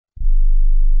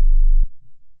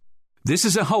This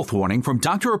is a health warning from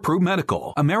Dr. Approved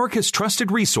Medical, America's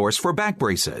trusted resource for back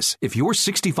braces. If you're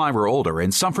 65 or older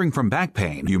and suffering from back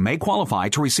pain, you may qualify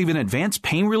to receive an advanced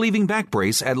pain-relieving back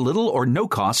brace at little or no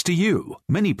cost to you.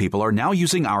 Many people are now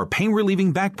using our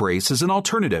pain-relieving back brace as an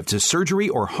alternative to surgery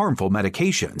or harmful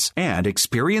medications and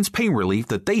experience pain relief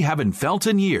that they haven't felt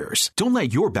in years. Don't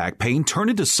let your back pain turn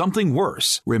into something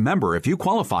worse. Remember, if you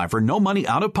qualify for no money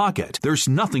out of pocket, there's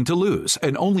nothing to lose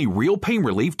and only real pain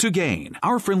relief to gain.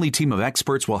 Our friendly team of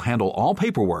experts will handle all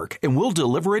paperwork and will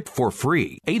deliver it for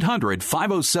free.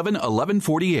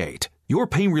 800-507-1148. Your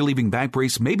pain-relieving back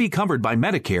brace may be covered by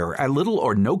Medicare at little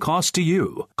or no cost to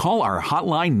you. Call our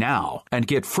hotline now and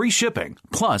get free shipping,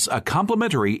 plus a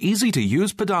complimentary,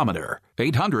 easy-to-use pedometer.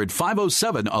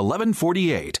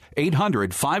 800-507-1148.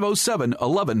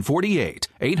 800-507-1148.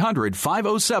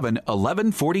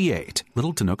 800-507-1148.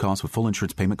 Little to no cost with full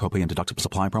insurance payment, copay, and deductible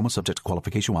supply promo subject to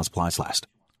qualification while supplies last.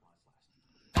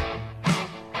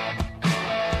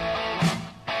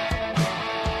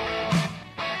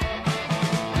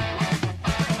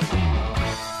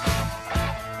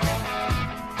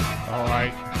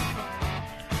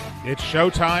 It's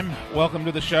showtime. Welcome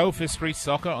to the show, Fifth Street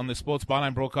Soccer on the Sports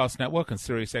Byline Broadcast Network and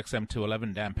Sirius XM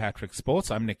 211 Dan Patrick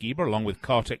Sports. I'm Nick Eber along with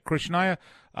Kartik Krishnaiyer.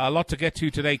 A lot to get to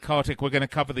today, Kartik. We're going to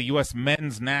cover the U.S.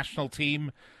 men's national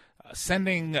team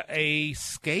sending a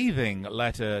scathing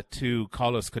letter to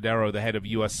Carlos Cordeiro, the head of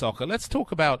U.S. Soccer. Let's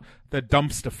talk about the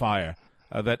dumpster fire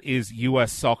that is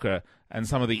U.S. Soccer and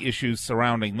some of the issues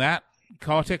surrounding that.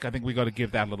 Kartik, I think we got to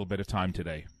give that a little bit of time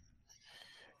today.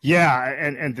 Yeah,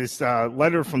 and this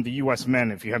letter from the U.S.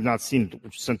 men, if you have not seen it,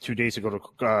 which was sent 2 days ago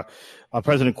to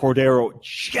President Cordeiro,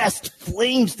 just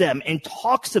flames them and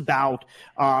talks about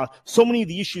so many of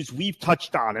the issues we've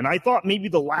touched on. And I thought maybe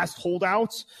the last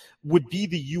holdouts would be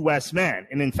the U.S. men.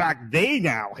 And in fact, they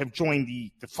now have joined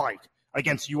the fight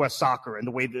against U.S. soccer and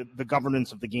the way the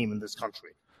governance of the game in this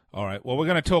country. All right. Well, we're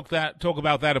going to talk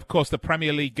about that. Of course, the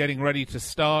Premier League getting ready to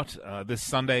start. This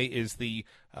Sunday is the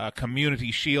Community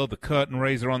Shield, the curtain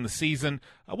raiser on the season.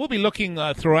 We'll be looking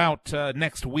throughout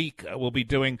next week. We'll be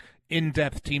doing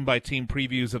in-depth team-by-team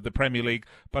previews of the Premier League.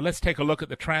 But let's take a look at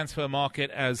the transfer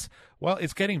market as, well,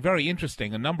 it's getting very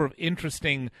interesting. A number of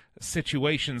interesting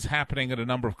situations happening at a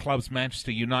number of clubs.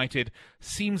 Manchester United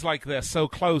seems like they're so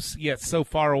close yet so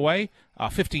far away.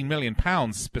 £15 million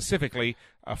specifically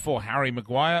for Harry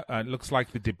Maguire. It looks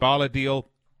like the Dybala deal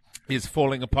is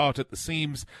falling apart at the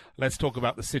seams. Let's talk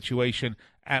about the situation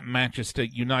at Manchester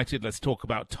United. Let's talk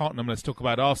about Tottenham. Let's talk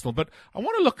about Arsenal. But I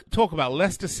want to talk about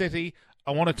Leicester City.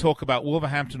 I want to talk about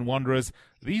Wolverhampton Wanderers.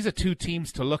 These are two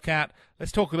teams to look at.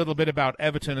 Let's talk a little bit about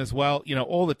Everton as well. You know,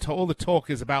 all the talk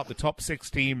is about the top six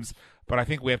teams, but I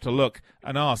think we have to look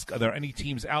and ask, are there any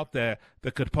teams out there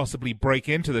that could possibly break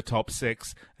into the top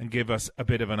six and give us a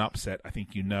bit of an upset? I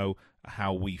think you know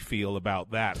how we feel about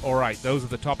that. All right, those are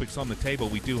the topics on the table.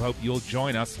 We do hope you'll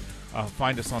join us.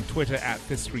 Find us on Twitter at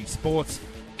Fifth Street Sports.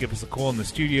 Give us a call in the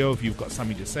studio if you've got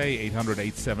something to say,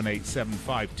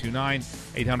 800-878-7529,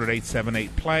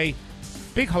 800-878-PLAY.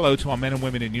 Big hello to our men and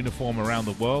women in uniform around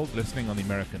the world listening on the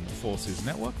American Forces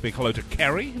Network. Big hello to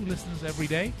Kerry, who listens every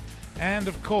day. And,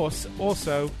 of course,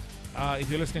 also, if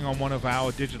you're listening on one of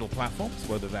our digital platforms,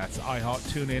 whether that's iHeart,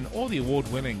 TuneIn, or the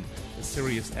award-winning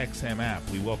Sirius XM app,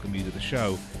 we welcome you to the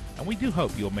show. And we do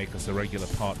hope you'll make us a regular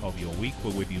part of your week.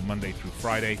 We're with you Monday through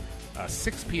Friday,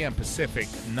 6 p.m. Pacific,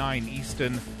 9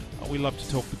 Eastern. We love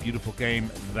to talk the beautiful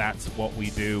game. That's what we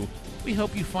do. We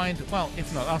hope you find, well,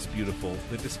 if not us beautiful,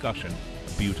 the discussion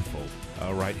beautiful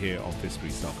right here on Fifth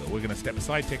Street Soccer. We're going to step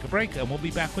aside, take a break, and we'll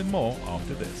be back with more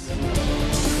after this.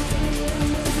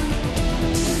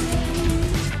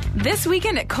 This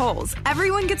weekend at Kohl's,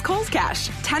 everyone gets Kohl's Cash.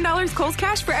 $10 Kohl's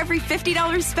Cash for every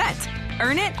 $50 spent.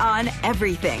 Earn it on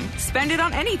everything. Spend it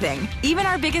on anything, even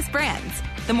our biggest brands.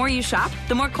 The more you shop,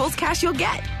 the more Kohl's Cash you'll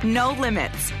get. No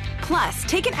limits. Plus,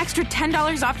 take an extra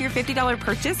 $10 off your $50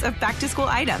 purchase of back-to-school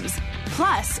items.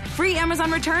 Plus, free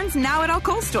Amazon returns now at all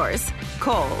Kohl's stores.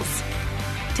 Kohl's.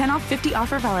 10 off 50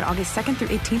 offer valid August 2nd through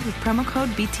 18th with promo code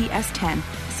BTS10.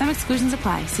 Some exclusions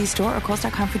apply. See store or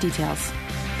Kohl's.com for details.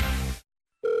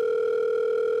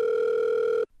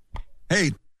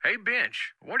 Hey. Hey,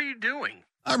 Bench. What are you doing?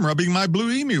 I'm rubbing my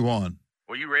Blue Emu on.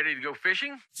 Well, you ready to go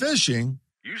fishing? Fishing?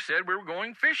 You said we were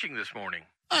going fishing this morning.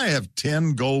 I have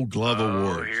 10 Gold Glove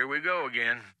awards. Oh, here we go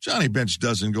again. Johnny Bench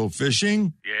doesn't go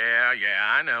fishing. Yeah,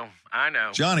 I know.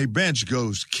 Johnny Bench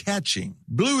goes catching.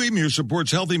 Blue Emu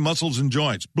supports healthy muscles and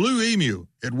joints. Blue Emu.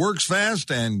 It works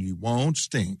fast and you won't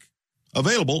stink.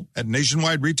 Available at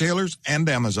nationwide retailers and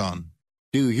Amazon.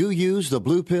 Do you use the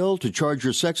blue pill to charge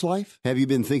your sex life? Have you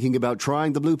been thinking about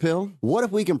trying the blue pill? What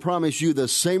if we can promise you the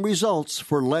same results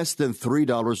for less than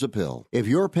 $3 a pill? If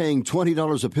you're paying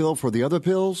 $20 a pill for the other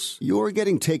pills, you're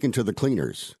getting taken to the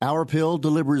cleaners. Our pill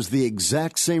delivers the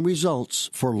exact same results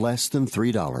for less than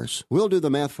 $3. We'll do the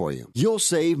math for you. You'll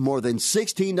save more than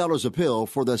 $16 a pill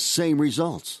for the same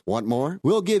results. Want more?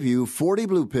 We'll give you 40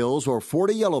 blue pills or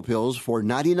 40 yellow pills for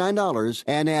 $99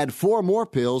 and add 4 more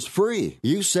pills free.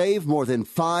 You save more than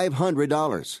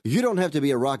 $500. You don't have to be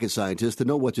a rocket scientist to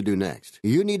know what to do next.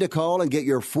 You need to call and get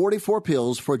your 44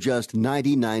 pills for just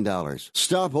 $99.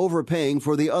 Stop overpaying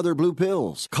for the other blue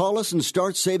pills. Call us and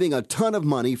start saving a ton of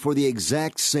money for the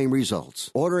exact same results.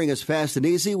 Ordering is fast and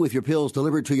easy with your pills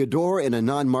delivered to your door in a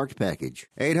non-marked package.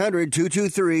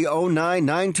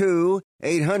 800-223-0992.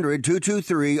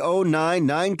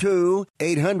 800-223-0992.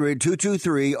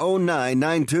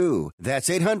 800-223-0992. That's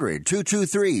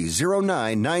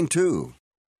 800-223-0992.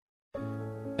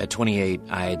 At 28,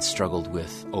 I had struggled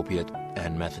with opiate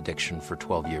and meth addiction for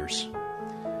 12 years.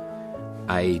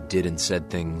 I did and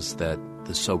said things that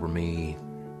the sober me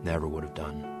never would have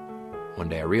done. One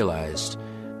day I realized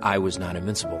I was not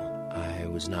invincible. I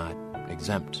was not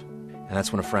exempt. And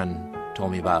that's when a friend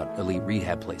told me about Elite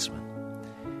Rehab Placement.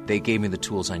 They gave me the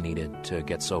tools I needed to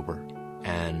get sober,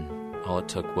 and all it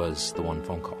took was the one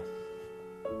phone call.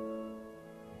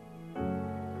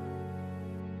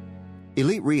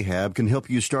 Elite Rehab can help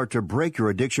you start to break your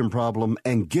addiction problem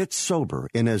and get sober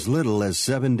in as little as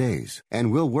 7 days.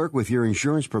 And we'll work with your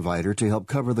insurance provider to help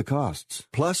cover the costs.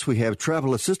 Plus, we have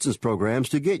travel assistance programs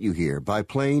to get you here by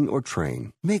plane or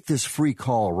train. Make this free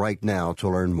call right now to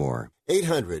learn more.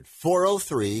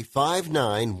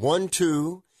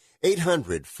 800-403-5912.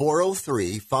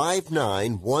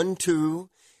 800-403-5912.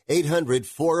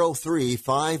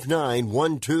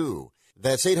 800-403-5912.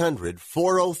 That's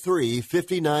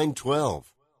 800-403-5912.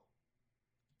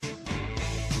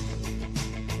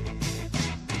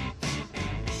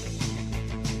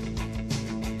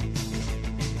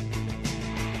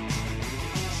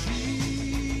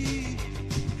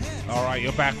 All right,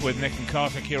 you're back with Nick and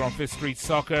Kartik here on Fifth Street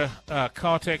Soccer.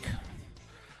 Kartik,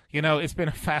 you know, it's been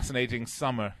a fascinating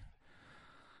summer.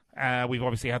 We've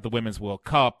obviously had the Women's World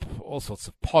Cup, all sorts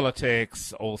of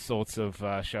politics, all sorts of,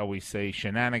 shall we say,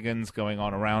 shenanigans going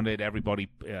on around it. Everybody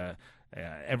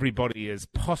is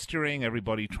posturing,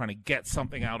 everybody trying to get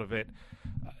something out of it.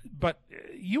 But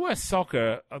U.S.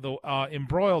 soccer are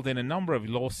embroiled in a number of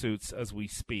lawsuits as we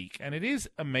speak, and it is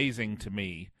amazing to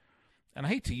me, and I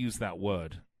hate to use that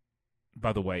word,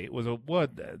 by the way. It was a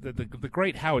word, the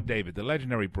great Howard David, the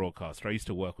legendary broadcaster. I used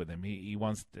to work with him. He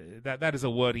once, that is a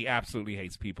word he absolutely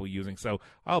hates people using. So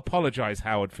I'll apologize,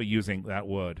 Howard, for using that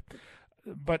word.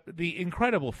 But the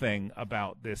incredible thing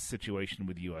about this situation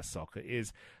with U.S. soccer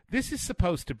is this is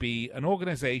supposed to be an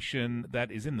organization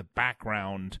that is in the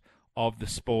background of the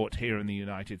sport here in the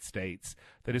United States,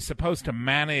 that is supposed to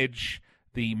manage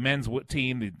the men's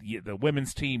team, the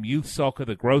women's team, youth soccer,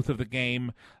 the growth of the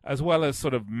game, as well as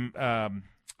sort of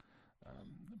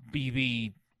be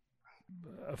the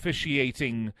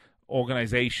officiating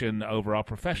organization over our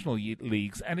professional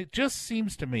leagues. And it just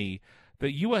seems to me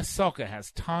that U.S. soccer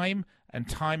has time and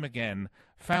time again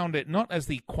found it not as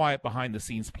the quiet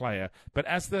behind-the-scenes player, but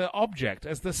as the object,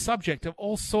 as the subject of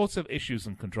all sorts of issues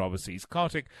and controversies.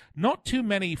 Kartik, not too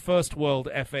many first world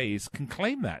FAs can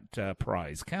claim that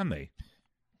prize, can they?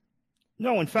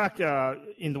 No, in fact,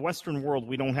 in the Western world,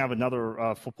 we don't have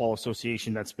another football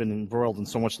association that's been embroiled in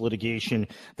so much litigation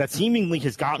that seemingly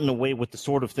has gotten away with the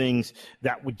sort of things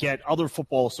that would get other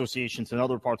football associations in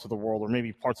other parts of the world, or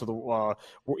maybe parts of the, or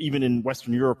even in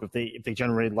Western Europe, if they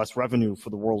generated less revenue for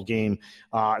the world game,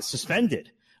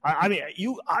 suspended.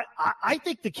 I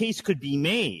think the case could be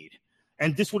made.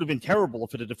 And this would have been terrible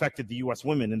if it had affected the U.S.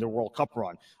 women in their World Cup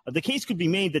run. The case could be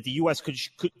made that the U.S.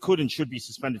 could and should be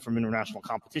suspended from international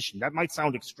competition. That might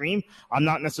sound extreme. I'm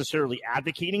not necessarily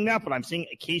advocating that, but I'm saying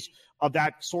a case of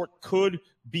that sort could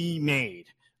be made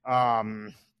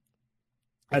at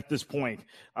this point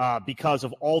because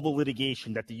of all the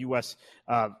litigation that the U.S.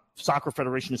 Soccer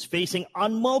Federation is facing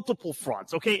on multiple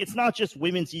fronts. Okay, it's not just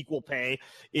women's equal pay.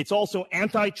 It's also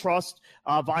antitrust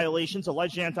violations,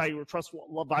 alleged antitrust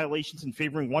violations in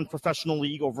favoring one professional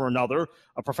league over another,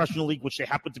 a professional league which they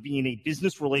happen to be in a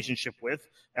business relationship with,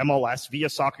 MLS, via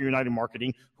Soccer United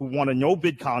Marketing, who won a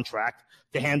no-bid contract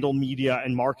to handle media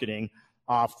and marketing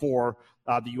for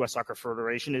the U.S. Soccer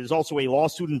Federation. It is also a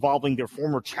lawsuit involving their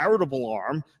former charitable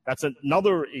arm. That's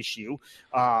another issue.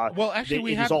 Well, actually,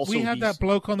 we had that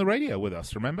bloke on the radio with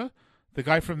us, remember? The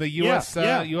guy from the U.S.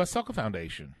 U.S. Soccer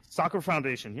Foundation. Soccer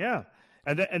Foundation, yeah.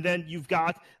 And then you've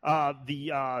got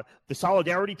the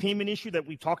solidarity payment issue that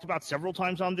we've talked about several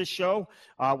times on this show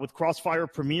with Crossfire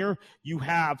Premier. You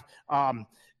have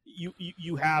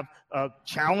you have a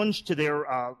challenge to their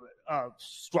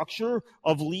structure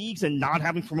of leagues and not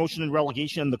having promotion and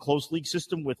relegation in the closed league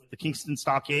system with the Kingston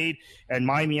Stockade and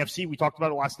Miami FC. We talked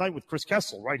about it last night with Chris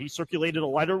Kessel, right? He circulated a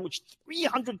letter which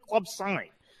 300 clubs signed.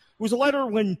 It was a letter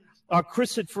when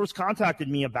Chris had first contacted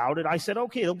me about it. I said,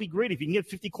 okay, it'll be great if you can get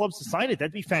 50 clubs to sign it.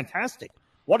 That'd be fantastic.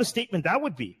 What a statement that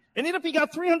would be. And ended up he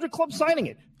got 300 clubs signing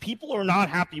it. People are not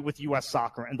happy with U.S.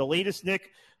 soccer. And the latest,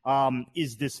 Nick,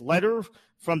 is this letter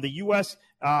from the U.S.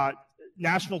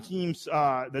 National teams,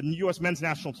 the U.S. Men's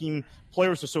National Team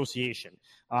Players Association,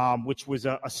 which was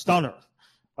a stunner.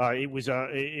 It was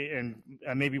and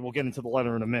maybe we'll get into the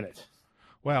letter in a minute.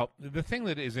 Well, the thing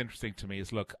that is interesting to me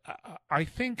is, look, I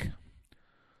think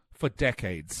for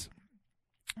decades,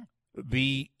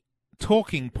 the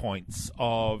talking points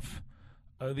of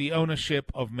the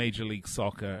ownership of Major League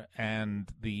Soccer and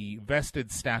the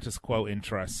vested status quo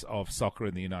interests of soccer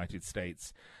in the United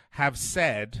States have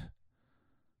said,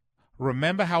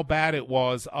 remember how bad it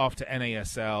was after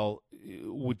NASL,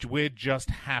 which we're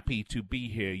just happy to be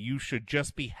here. You should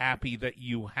just be happy that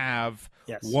you have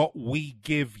what we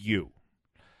give you.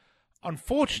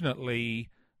 Unfortunately,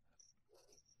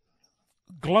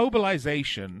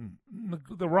 globalization,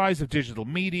 the rise of digital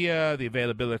media, the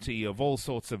availability of all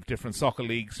sorts of different soccer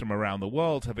leagues from around the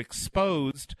world have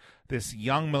exposed this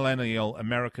young millennial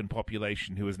American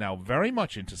population who is now very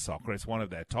much into soccer. It's one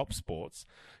of their top sports,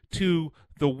 to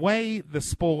the way the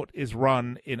sport is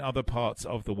run in other parts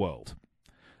of the world.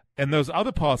 And those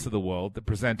other parts of the world that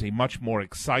present a much more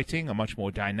exciting, a much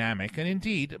more dynamic, and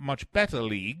indeed much better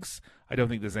leagues. I don't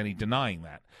think there's any denying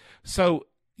that. So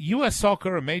U.S.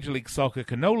 soccer and Major League Soccer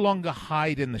can no longer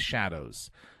hide in the shadows.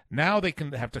 Now they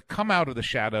can have to come out of the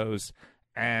shadows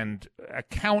and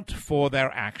account for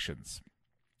their actions.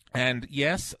 And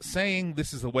yes, saying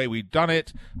this is the way we've done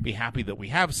it, be happy that we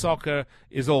have soccer,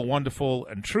 is all wonderful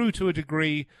and true to a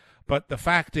degree. But the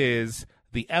fact is,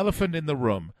 the elephant in the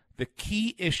room, the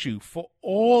key issue for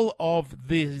all of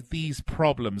these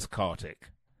problems,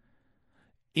 Kartik,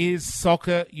 is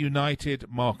Soccer United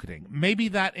marketing. Maybe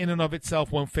that in and of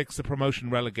itself won't fix the promotion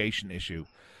relegation issue,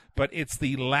 but it's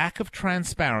the lack of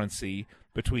transparency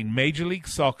between Major League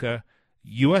Soccer,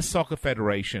 U.S. Soccer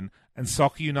Federation, and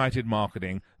Soccer United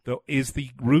marketing that is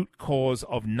the root cause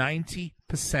of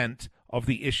 90% of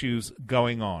the issues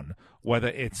going on, whether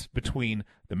it's between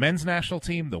the men's national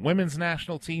team, the women's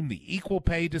national team, the equal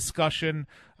pay discussion,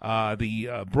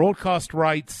 the broadcast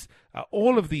rights,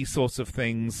 all of these sorts of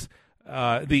things.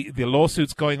 The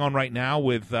lawsuits going on right now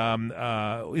with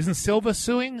isn't Silva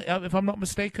suing, if I'm not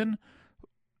mistaken,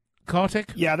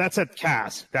 Kartik? Yeah, that's at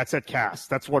CAS.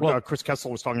 That's what Chris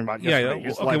Kessel was talking about yesterday.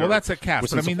 Yeah, okay, well, that's at CAS,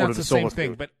 but I mean, that's the same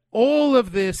thing. But all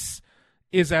of this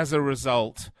is as a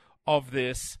result of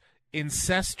this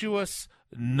incestuous,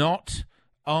 not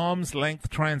arm's-length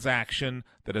transaction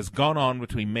that has gone on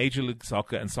between Major League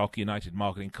Soccer and Soccer United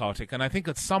marketing, Kartik. And I think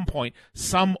at some point,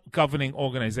 some governing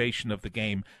organization of the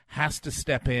game has to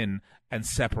step in and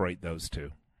separate those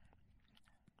two.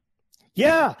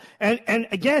 Yeah, and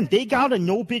again, they got a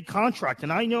no-bid contract.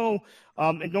 And I know,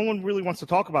 and no one really wants to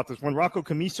talk about this, when Rocco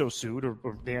Camiso sued, or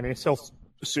the NASL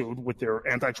sued with their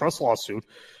antitrust lawsuit,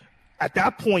 at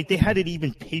that point, they hadn't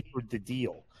even papered the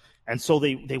deal. And so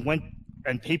they went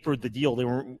and papered the deal. They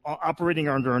were operating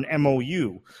under an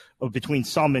MOU between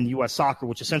some and U.S. Soccer,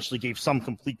 which essentially gave some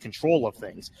complete control of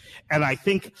things. And I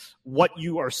think what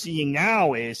you are seeing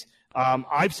now is,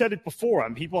 I've said it before,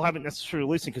 and people haven't necessarily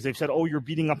listened because they've said, oh, you're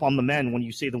beating up on the men when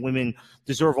you say the women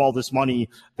deserve all this money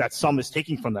that some is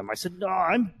taking from them. I said, no,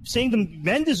 I'm saying the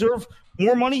men deserve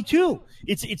more money too.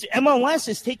 It's MLS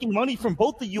is taking money from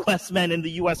both the U.S. men and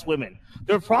the U.S. women.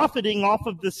 They're profiting off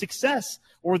of the success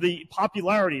or the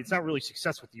popularity. It's not really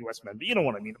success with the U.S. men, but you know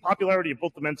what I mean. The popularity of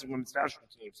both the men's and women's national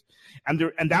teams.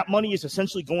 And that money is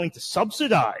essentially going to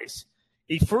subsidize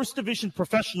a first division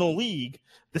professional league,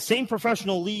 the same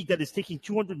professional league that is taking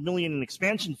 $200 million in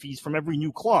expansion fees from every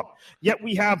new club. Yet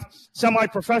we have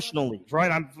semi-professional leagues,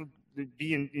 right? I'm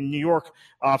being in New York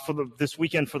this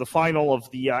weekend for the final of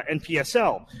the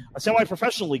NPSL, a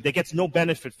semi-professional league that gets no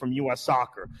benefit from U.S.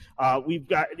 soccer. We've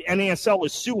got NASL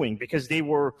is suing because they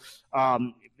were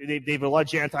they've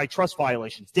alleged antitrust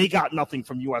violations. They got nothing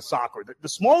from U.S. soccer. The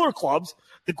smaller clubs,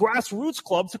 the grassroots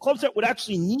clubs, the clubs that would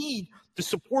actually need the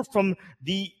support from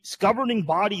the governing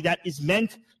body that is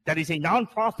a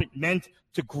nonprofit meant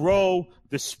to grow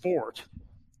the sport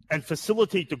and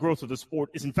facilitate the growth of the sport,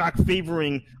 is in fact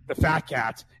favoring the fat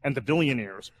cats and the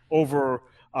billionaires over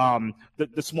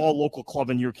the small local club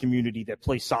in your community that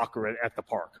plays soccer at the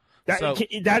park.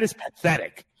 That is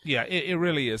pathetic. Yeah, it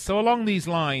really is. So along these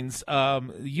lines,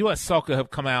 U.S. Soccer have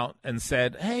come out and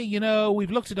said, hey, we've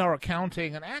looked at our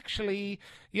accounting, and actually,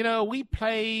 we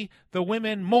pay the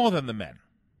women more than the men.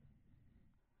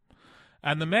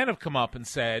 And the men have come up and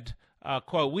said,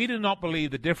 quote, we do not believe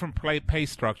the different pay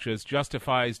structures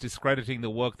justifies discrediting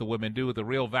the work the women do with the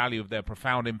real value of their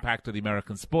profound impact to the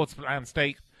American sports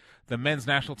landscape. The men's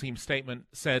national team statement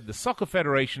said the Soccer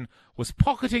Federation was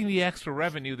pocketing the extra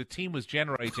revenue the team was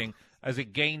generating as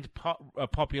it gained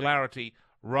popularity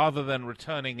rather than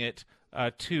returning it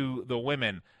to the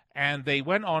women. And they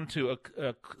went on to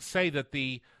say that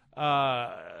the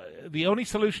only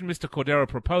solution Mr. Cordero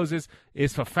proposes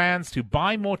is for fans to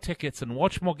buy more tickets and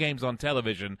watch more games on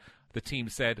television. The team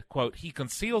said, quote, he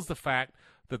conceals the fact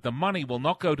that the money will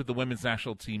not go to the women's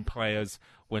national team players.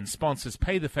 When sponsors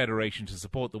pay the federation to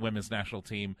support the women's national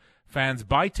team, fans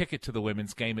buy ticket to the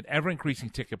women's game at ever-increasing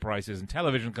ticket prices, and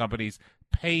television companies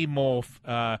pay more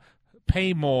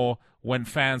when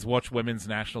fans watch women's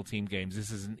national team games.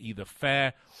 This isn't either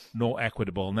fair nor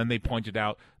equitable. And then they pointed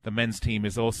out the men's team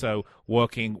is also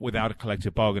working without a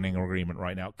collective bargaining agreement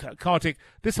right now. Kartik,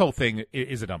 this whole thing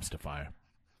is a dumpster fire.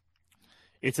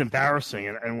 It's embarrassing,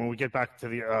 and when we get back to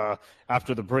the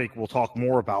after the break, we'll talk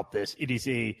more about this. It is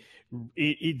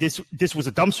this was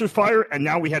a dumpster fire, and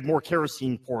now we had more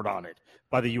kerosene poured on it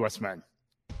by the U.S. men.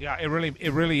 Yeah, it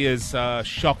really is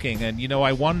shocking, and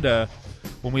I wonder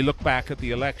when we look back at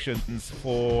the elections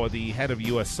for the head of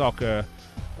U.S. Soccer,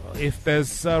 if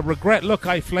there's regret. Look,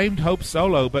 I flamed Hope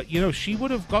Solo, but she would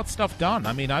have got stuff done.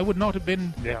 I mean, I would not have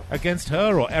been against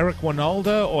her or Eric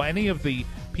Wynalda or any of the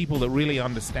people that really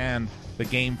understand the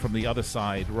game from the other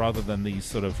side, rather than these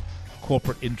sort of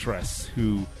corporate interests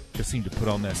who just seem to put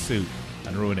on their suit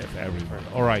and ruin it for everyone.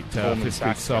 All right, Fifth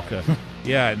Week Soccer.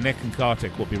 Yeah, Nick and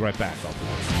Kartik will be right back after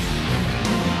this.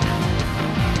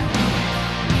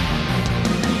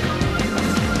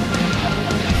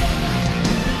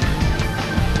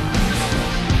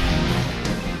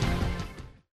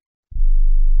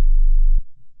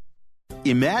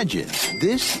 Imagine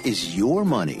this is your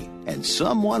money and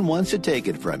someone wants to take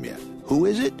it from you. Who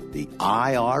is it? The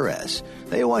IRS.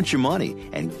 They want your money,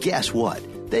 and guess what?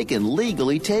 They can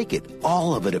legally take it,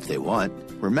 all of it if they want.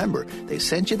 Remember, they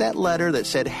sent you that letter that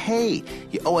said, hey,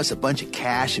 you owe us a bunch of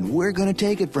cash and we're going to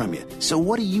take it from you. So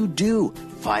what do?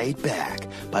 Fight back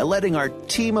by letting our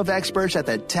team of experts at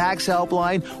the Tax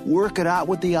Helpline work it out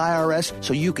with the IRS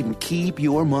so you can keep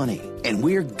your money. And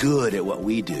we're good at what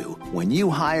we do. When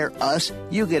you hire us,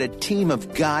 you get a team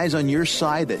of guys on your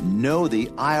side that know the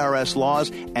IRS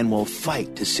laws and will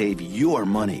fight to save your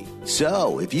money.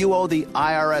 So, if you owe the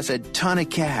IRS a ton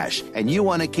of cash and you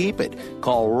want to keep it,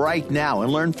 call right now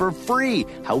and learn for free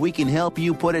how we can help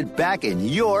you put it back in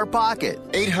your pocket.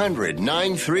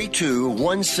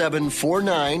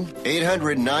 800-932-1749.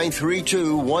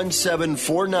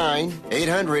 800-932-1749.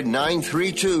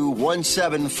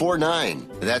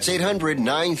 800-932-1749. That's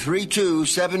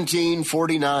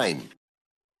 800-932-1749.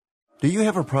 Do you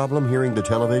have a problem hearing the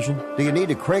television? Do you need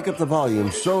to crank up the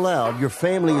volume so loud your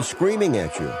family is screaming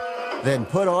at you? Then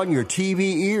put on your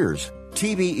TV ears.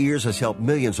 TV Ears has helped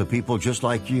millions of people just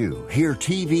like you hear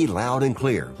TV loud and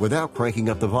clear without cranking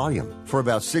up the volume. For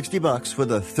about $60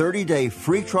 with a 30-day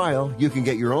free trial, you can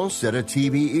get your own set of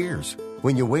TV Ears.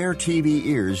 When you wear TV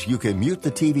Ears, you can mute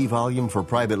the TV volume for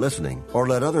private listening or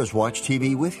let others watch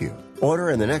TV with you. Order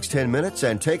in the next 10 minutes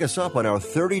and take us up on our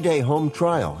 30-day home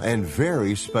trial and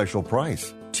very special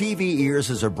price. TV Ears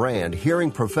is a brand hearing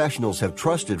professionals have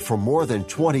trusted for more than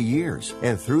 20 years.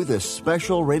 And through this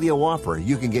special radio offer,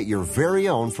 you can get your very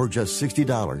own for just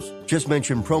 $60. Just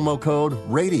mention promo code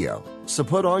RADIO. So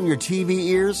put on your TV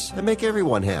ears and make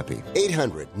everyone happy.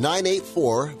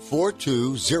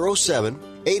 800-984-4207.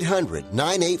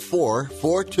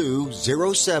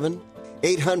 800-984-4207.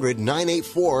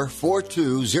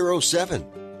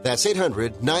 800-984-4207. That's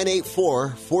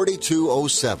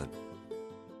 800-984-4207.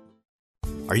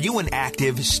 Are you an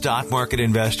active stock market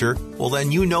investor? Well,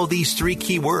 then you know these three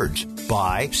key words: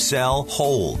 buy, sell,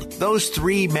 hold. Those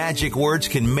three magic words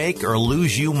can make or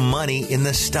lose you money in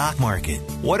the stock market.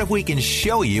 What if we can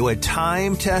show you a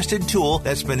time-tested tool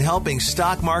that's been helping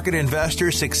stock market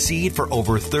investors succeed for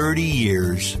over 30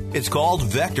 years? It's called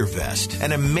VectorVest,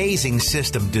 an amazing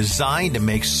system designed to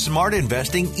make smart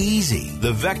investing easy.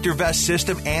 The VectorVest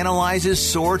system analyzes,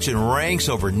 sorts, and ranks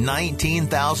over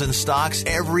 19,000 stocks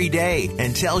every day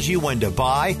and tells you when to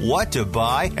buy, what to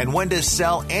buy, and when to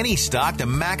sell any stock to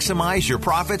maximize maximize your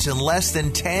profits in less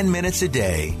than 10 minutes a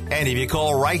day. And if you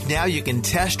call right now, you can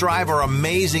test drive our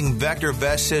amazing Vector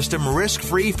Vest system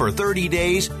risk-free for 30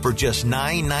 days for just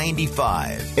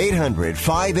 $9.95.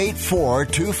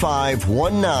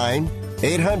 800-584-2519.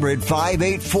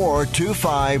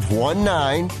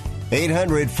 800-584-2519.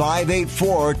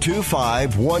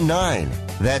 800-584-2519.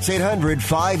 That's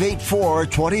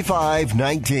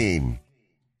 800-584-2519.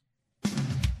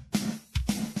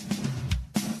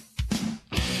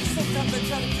 Sometimes I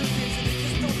try to do things and they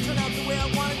just don't turn out the way I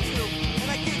want it to.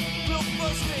 And I get real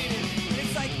frustrated. And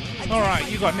it's like... All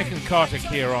right, you got Nick and Kartik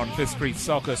here on Fifth Street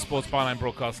Soccer, Sports Byline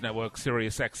Broadcast Network,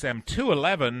 Sirius XM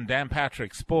 211, Dan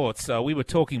Patrick Sports. We were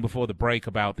talking before the break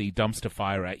about the dumpster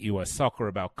fire at U.S. Soccer,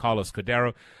 about Carlos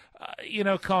Cordero.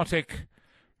 Kartik,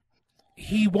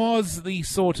 he was the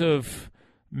sort of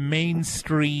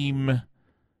mainstream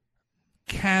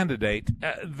candidate.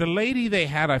 The lady they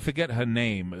had, I forget her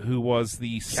name, who was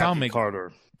the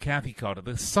Kathy Carter,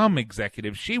 the Sum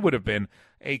executive, she would have been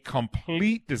a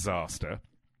complete disaster.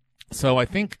 So I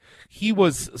think he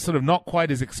was sort of not quite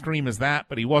as extreme as that,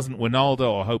 but he wasn't Winaldo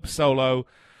or Hope Solo.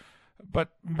 But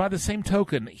by the same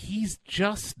token, he's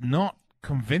just not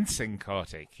convincing,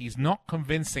 Kartik. He's not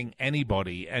convincing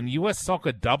anybody. And U.S.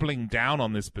 Soccer doubling down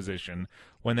on this position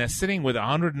when they're sitting with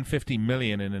 $150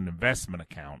 million in an investment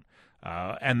account,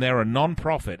 and they're a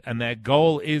non-profit, and their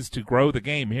goal is to grow the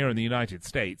game here in the United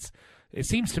States. It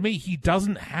seems to me he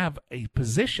doesn't have a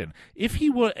position. If he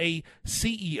were a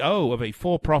CEO of a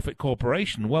for-profit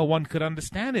corporation, well, one could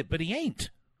understand it, but he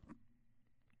ain't.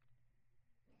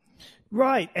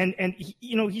 Right. And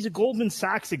he's a Goldman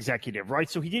Sachs executive, right?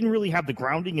 So he didn't really have the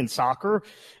grounding in soccer,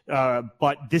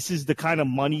 but this is the kind of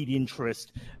moneyed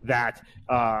interest that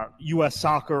U.S.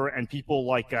 Soccer and people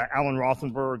like Alan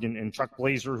Rothenberg and Chuck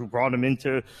Blazer, who brought him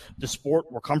into the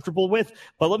sport, were comfortable with.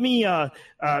 But let me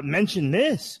mention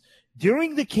this.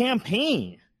 During the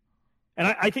campaign,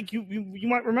 and I think you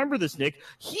might remember this, Nick,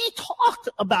 he talked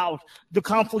about the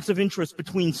conflicts of interest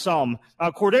between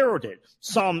Cordero did,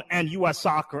 and U.S.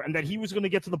 Soccer, and that he was going to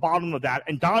get to the bottom of that.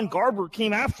 And Don Garber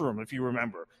came after him, if you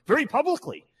remember, very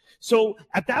publicly. So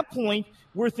at that point,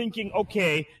 we're thinking,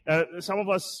 okay, some of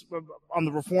us on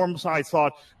the reform side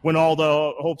thought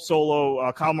Winaldo, Hope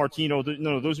Solo, Kyle Martino,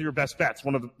 those are your best bets,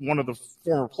 one of the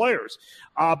former players.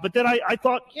 But then I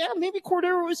thought, yeah, maybe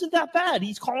Cordero isn't that bad.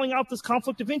 He's calling out this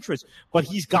conflict of interest, but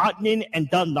he's gotten in and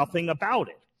done nothing about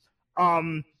it.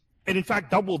 And in fact,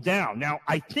 doubled down. Now,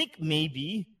 I think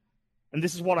maybe, and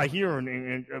this is what I hear,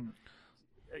 and I'd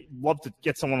love to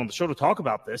get someone on the show to talk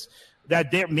about this,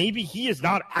 that maybe he is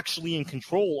not actually in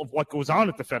control of what goes on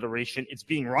at the Federation. It's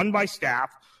being run by staff,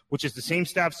 which is the same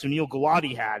staff Sunil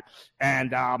Gulati had,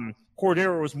 and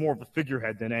Cordero is more of a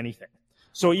figurehead than anything.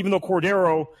 So even though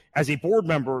Cordero, as a board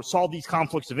member, saw these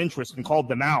conflicts of interest and called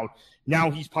them out,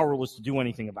 now he's powerless to do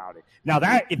anything about it. Now,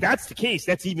 if that's the case,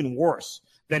 that's even worse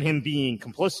than him being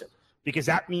complicit, because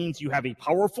that means you have a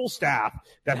powerful staff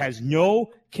that has no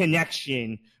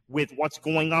connection with what's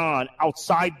going on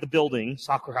outside the building,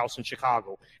 Soccer House in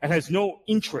Chicago, and has no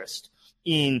interest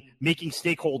in making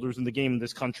stakeholders in the game in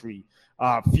this country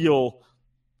feel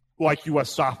like U.S.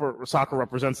 soccer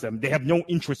represents them. They have no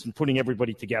interest in putting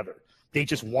everybody together. They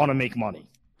just want to make money.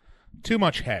 Too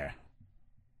much hair.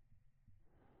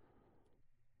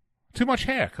 Too much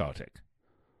hair, Kartik.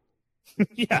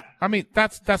 Yeah. I mean,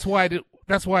 that's why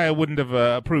I wouldn't have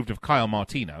approved of Kyle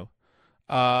Martino.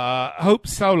 Hope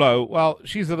Solo, well,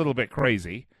 she's a little bit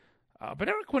crazy. But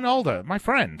Eric Winaldo, my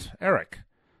friend, Eric,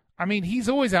 I mean, he's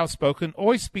always outspoken,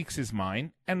 always speaks his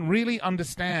mind, and really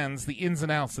understands the ins and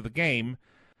outs of the game.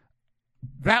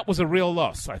 That was a real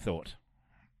loss, I thought.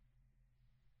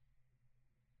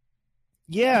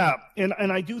 Yeah, and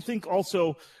I do think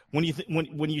also when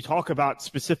you talk about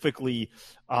specifically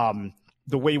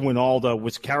the way Winaldo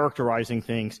was characterizing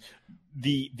things,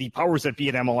 the powers that be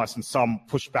at MLS and some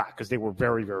pushed back because they were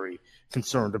very, very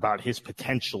concerned about his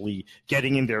potentially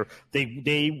getting in there.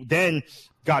 They then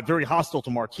got very hostile to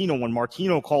Martino when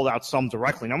Martino called out some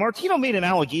directly. Now, Martino made an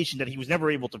allegation that he was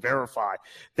never able to verify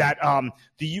that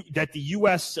the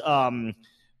U.S.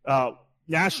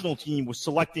 National team was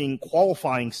selecting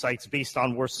qualifying sites based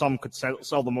on where some could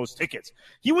sell the most tickets.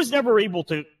 He was never able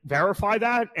to verify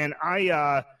that, and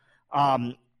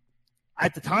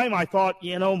at the time, I thought,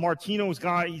 Martino's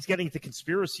he's getting into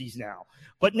conspiracies now.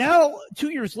 But now,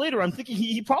 2 years later, I'm thinking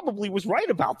he probably was right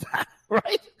about that,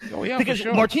 right? Oh, yeah, because for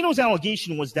sure. Martino's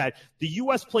allegation was that the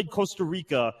U.S. played Costa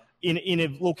Rica in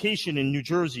a location in New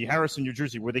Jersey, Harrison, New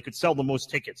Jersey, where they could sell the most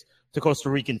tickets to Costa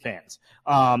Rican fans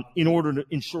in order to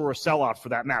ensure a sellout for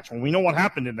that match. Well, we know what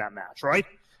happened in that match, right?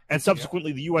 And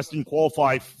subsequently, the U.S. didn't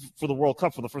qualify for the World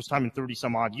Cup for the first time in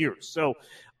 30-some-odd years. So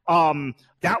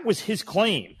that was his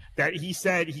claim, that he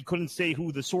said he couldn't say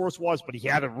who the source was, but he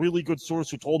had a really good source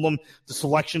who told him the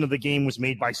selection of the game was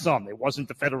made by some. It wasn't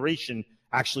the Federation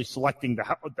actually selecting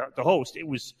the host. It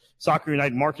was Soccer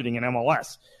United Marketing and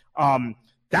MLS.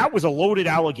 That was a loaded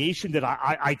allegation that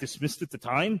I dismissed at the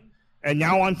time. And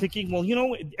now I'm thinking,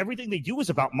 well, everything they do is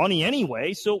about money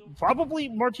anyway. So probably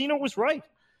Martino was right.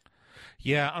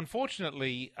 Yeah,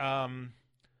 unfortunately,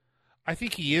 I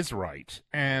think he is right.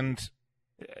 And,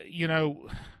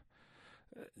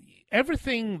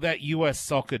 everything that U.S.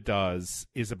 soccer does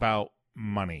is about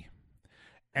money.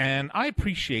 And I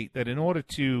appreciate that in order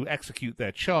to execute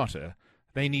their charter,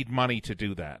 they need money to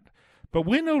do that. But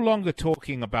we're no longer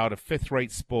talking about a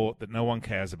fifth-rate sport that no one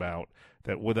cares about,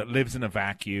 that lives in a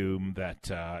vacuum, that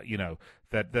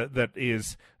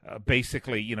is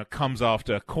basically comes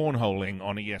after cornholing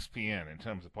on ESPN in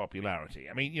terms of popularity.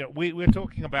 I mean, we're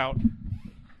talking about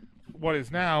what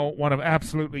is now one of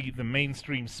absolutely the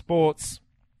mainstream sports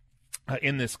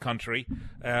in this country,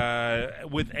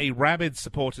 with a rabid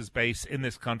supporters base in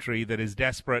this country that is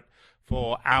desperate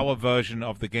for our version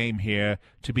of the game here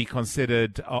to be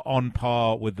considered on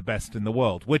par with the best in the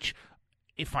world, which,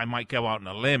 if I might go out on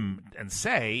a limb and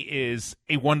say, is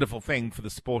a wonderful thing for the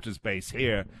supporters base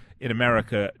here in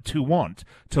America to want,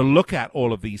 to look at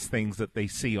all of these things that they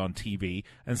see on TV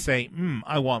and say,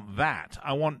 I want that.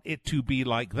 I want it to be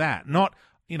like that. Not,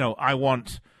 I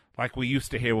want, like we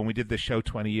used to hear when we did this show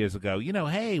 20 years ago,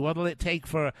 hey, what'll it take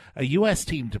for a U.S.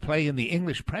 team to play in the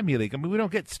English Premier League? I mean, we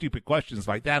don't get stupid questions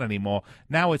like that anymore.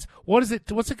 Now it's, what's it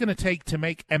going to take to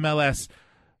make MLS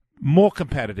more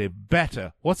competitive,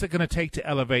 better? What's it going to take to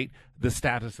elevate the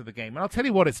status of the game? And I'll tell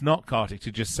you what it's not, Kartik,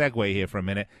 to just segue here for a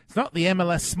minute. It's not the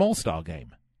MLS Small Star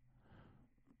game.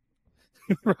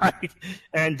 Right.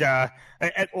 And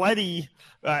Atleti,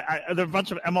 there are a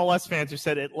bunch of MLS fans who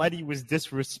said Atleti was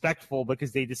disrespectful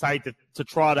because they decided to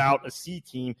trot out a C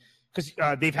team because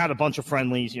they've had a bunch of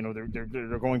friendlies.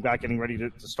 They're going back, getting ready to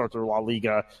start their La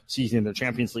Liga season, their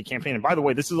Champions League campaign. And by the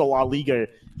way, this is a La Liga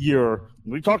year.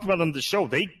 We talked about it on the show.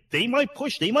 They might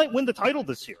push. They might win the title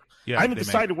this year. Yeah, I haven't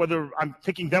decided whether I'm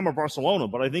picking them or Barcelona,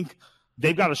 but I think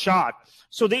they've got a shot.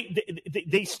 So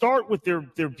they start with their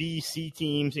B, C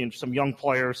teams and some young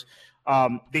players.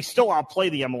 They still outplay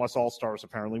the MLS All-Stars,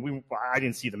 apparently. I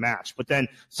didn't see the match. But then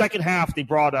second half, they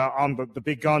brought on the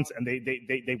big guns, and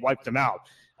they wiped them out.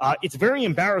 It's very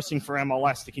embarrassing for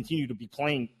MLS to continue to be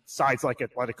playing sides like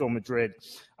Atletico Madrid,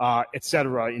 et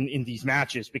cetera, in these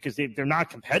matches because they're not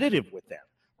competitive with them,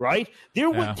 right?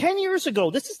 10 years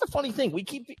ago, this is the funny thing. We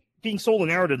keep being sold a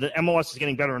narrative that MLS is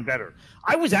getting better and better.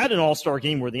 I was at an All-Star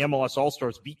game where the MLS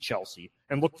All-Stars beat Chelsea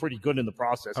and looked pretty good in the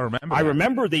process. I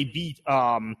remember they beat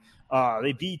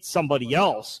somebody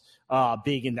else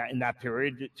big in that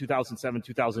period, 2007,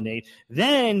 2008.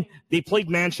 Then they played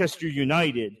Manchester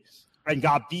United and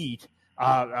got beat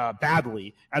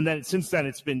badly. And then since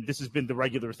then, this has been the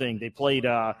regular thing. They played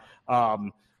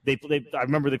I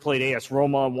remember they played AS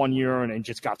Roma one year and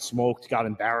just got smoked, got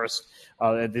embarrassed.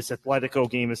 This Atletico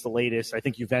game is the latest. I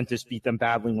think Juventus beat them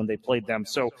badly when they played them.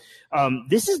 So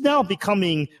this is now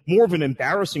becoming more of an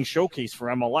embarrassing showcase for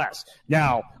MLS.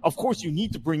 Now, of course, you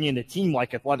need to bring in a team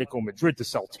like Atletico Madrid to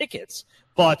sell tickets,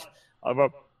 but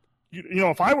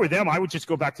if I were them, I would just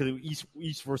go back to the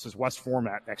East versus West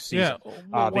format next season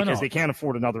because they can't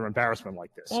afford another embarrassment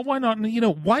like this. Well, why not?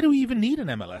 Why do we even need an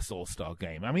MLS All-Star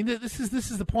game? I mean, this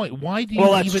is the point. Why do you?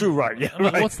 Well, that's true, right? Yeah,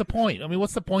 right. What's the point? I mean,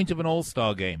 what's the point of an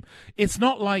All-Star game? It's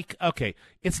not like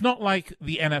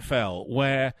the NFL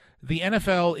where the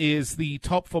NFL is the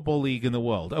top football league in the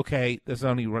world. Okay, there's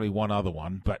only really one other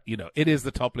one, but it is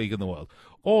the top league in the world.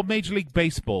 Or Major League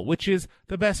Baseball, which is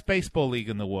the best baseball league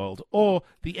in the world. Or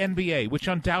the NBA, which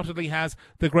undoubtedly has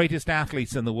the greatest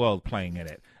athletes in the world playing in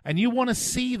it. And you want to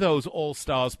see those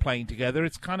all-stars playing together.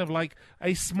 It's kind of like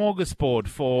a smorgasbord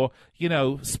for,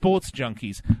 sports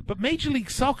junkies. But Major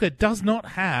League Soccer does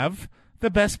not have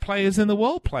the best players in the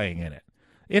world playing in it.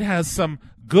 It has some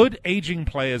good aging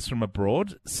players from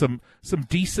abroad, some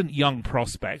decent young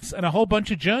prospects, and a whole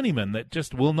bunch of journeymen that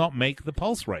just will not make the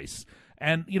pulse race.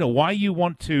 And why you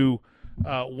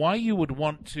would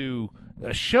want to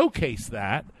showcase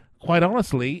that, quite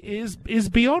honestly, is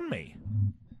beyond me.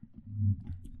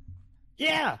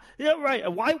 Yeah, right.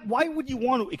 Why would you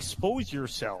want to expose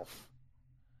yourself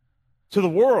to the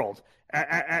world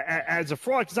as a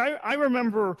fraud. Because I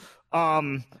remember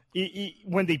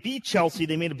when they beat Chelsea,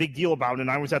 they made a big deal about it,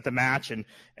 and I was at the match,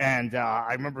 and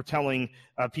I remember telling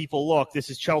people, look, this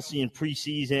is Chelsea in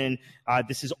preseason.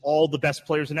 This is all the best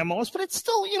players in MLS, but it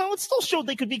still showed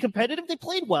they could be competitive. They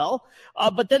played well,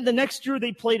 but then the next year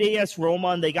they played AS Roma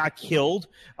and they got killed.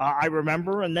 I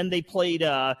remember, and then they played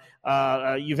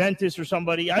Juventus or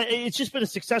somebody. It's just been a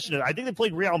succession. I think they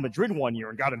played Real Madrid one year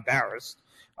and got embarrassed,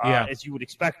 as you would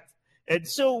expect. And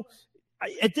so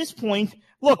at this point,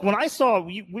 look, when I saw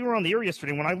we were on the air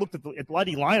yesterday, when I looked at the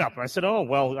Atleti lineup, and I said, oh,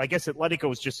 well, I guess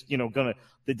Atletico is just,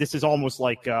 this is almost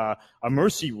like a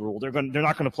mercy rule. They're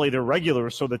not going to play their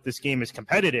regulars so that this game is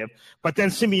competitive. But then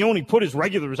Simeone put his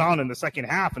regulars on in the second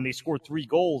half, and they scored 3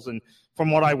 goals. And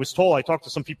from what I was told, I talked to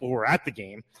some people who were at the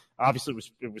game. Obviously,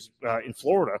 it was in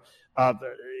Florida.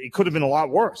 It could have been a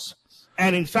lot worse.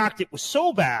 And in fact, it was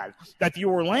so bad that the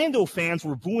Orlando fans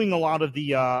were booing a lot of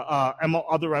the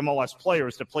other MLS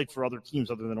players that played for other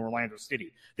teams other than Orlando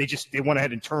City. They went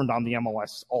ahead and turned on the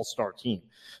MLS All-Star team.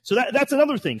 So that's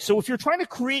another thing. So if you're trying to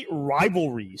create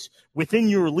rivalries within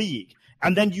your league,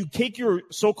 and then you take your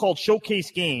so-called showcase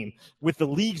game with the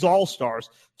league's all-stars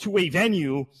to a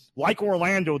venue like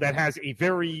Orlando that has a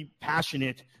very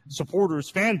passionate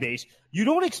supporters fan base, you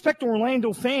don't expect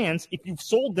Orlando fans, if you've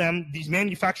sold them these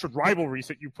manufactured rivalries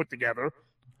that you put together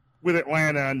with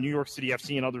Atlanta and New York City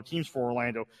FC and other teams for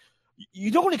Orlando,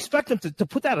 you don't expect them to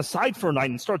put that aside for a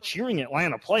night and start cheering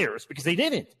Atlanta players, because they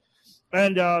didn't.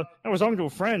 And I was talking to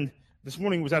a friend this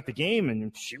morning, was at the game,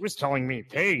 and she was telling me,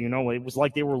 hey, it was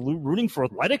like they were rooting for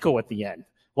Atletico at the end,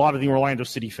 a lot of the Orlando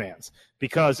City fans,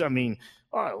 because,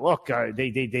 look,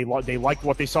 they liked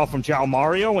what they saw from João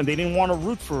Mario, and they didn't want to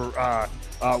root for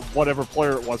whatever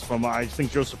player it was from, I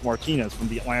think, Joseph Martinez from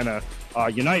the Atlanta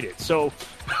United. So,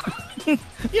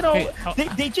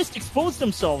 they just expose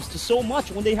themselves to so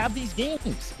much when they have these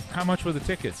games. How much were the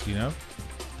tickets,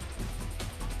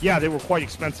 Yeah, they were quite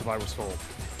expensive, I was told.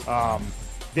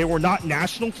 They were not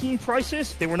national team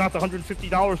prices. They were not the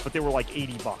 $150, but they were like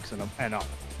 $80 and up.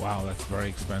 Wow, that's very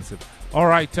expensive. All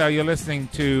right, you're listening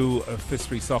to Fifth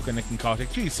Street Soccer, Nick and Kartik.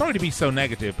 Gee, sorry to be so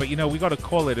negative, but, we got to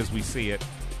call it as we see it.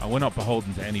 We're not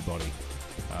beholden to anybody.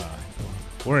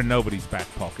 We're in nobody's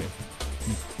back pocket.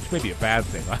 Which may be a bad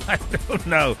thing. I don't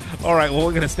know. All right, well,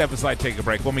 we're going to step aside, take a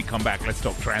break. When we come back, let's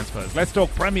talk transfers. Let's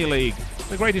talk Premier League,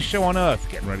 the greatest show on earth.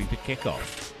 Getting ready to kick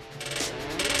off.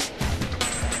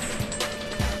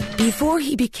 Before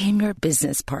he became your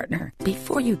business partner,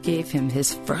 before you gave him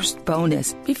his first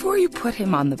bonus, before you put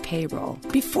him on the payroll,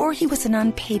 before he was an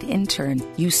unpaid intern,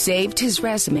 you saved his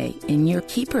resume in your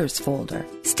Keepers folder.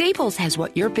 Staples has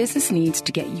what your business needs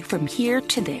to get you from here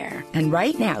to there. And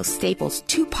right now, Staples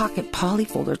 2-pocket poly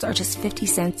folders are just 50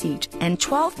 cents each, and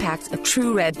 12 packs of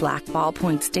True Red Black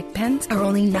ballpoint stick pens are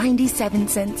only 97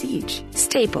 cents each.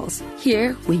 Staples,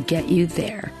 here we get you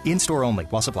there. In-store only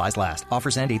while supplies last.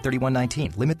 Offers end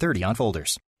 8/31/19. Limit 30 on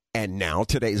folders. And now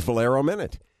today's Valero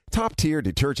Minute. Top-tier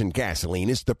detergent gasoline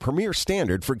is the premier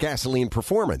standard for gasoline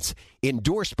performance,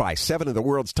 endorsed by 7 of the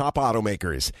world's top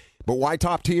automakers. But why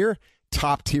top-tier?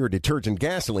 Top-tier detergent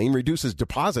gasoline reduces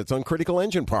deposits on critical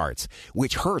engine parts,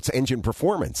 which hurts engine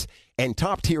performance. And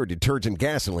top-tier detergent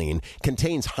gasoline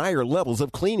contains higher levels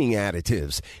of cleaning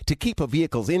additives to keep a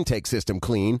vehicle's intake system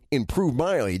clean, improve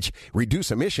mileage,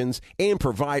 reduce emissions, and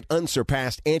provide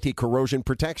unsurpassed anti-corrosion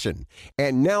protection.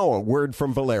 And now a word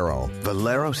from Valero.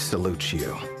 Valero salutes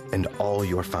you and all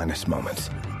your finest moments.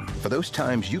 For those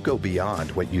times you go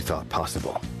beyond what you thought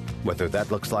possible. Whether that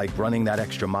looks like running that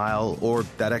extra mile or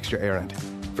that extra errand.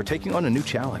 For taking on a new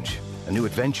challenge, a new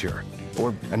adventure,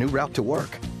 or a new route to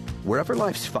work. Wherever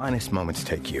life's finest moments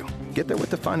take you, get there with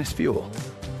the finest fuel.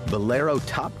 Valero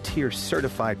top-tier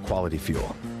certified quality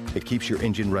fuel. It keeps your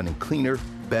engine running cleaner,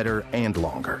 better, and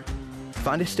longer.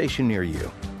 Find a station near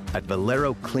you at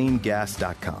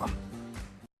ValeroCleanGas.com.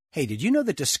 Hey, did you know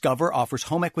that Discover offers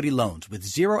home equity loans with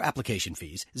 0 application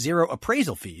fees, 0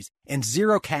 appraisal fees, and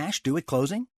 0 cash due at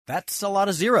closing? That's a lot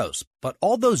of zeros, but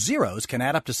all those zeros can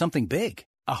add up to something big.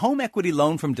 A home equity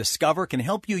loan from Discover can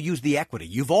help you use the equity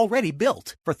you've already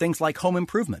built for things like home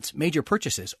improvements, major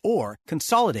purchases, or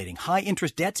consolidating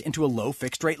high-interest debts into a low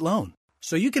fixed-rate loan.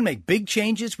 So you can make big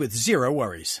changes with 0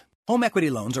 worries. Home equity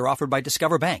loans are offered by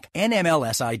Discover Bank,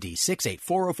 NMLS ID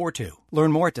 684042.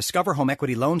 Learn more at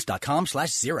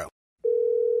discoverhomeequityloans.com/0.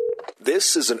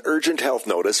 This is an urgent health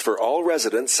notice for all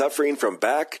residents suffering from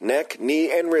back, neck,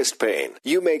 knee, and wrist pain.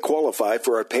 You may qualify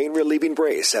for a pain-relieving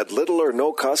brace at little or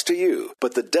no cost to you,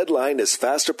 but the deadline is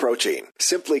fast approaching.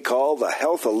 Simply call the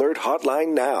Health Alert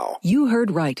Hotline now. You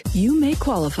heard right. You may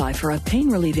qualify for a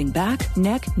pain-relieving back,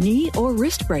 neck, knee, or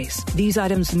wrist brace. These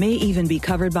items may even be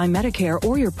covered by Medicare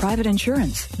or your private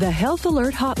insurance. The Health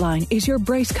Alert Hotline is your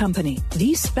brace company.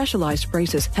 These specialized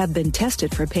braces have been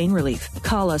tested for pain relief.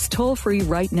 Call us toll-free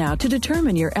right now to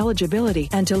determine your eligibility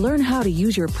and to learn how to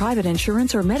use your private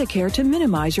insurance or Medicare to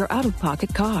minimize your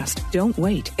out-of-pocket cost. Don't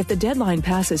wait. If the deadline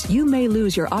passes, you may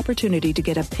lose your opportunity to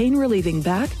get a pain-relieving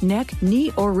back, neck,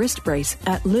 knee, or wrist brace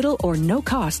at little or no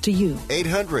cost to you.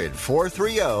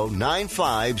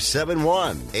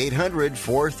 800-430-9571.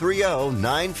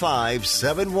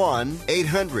 800-430-9571.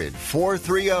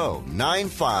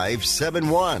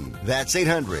 800-430-9571. That's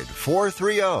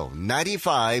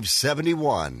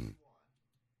 800-430-9571.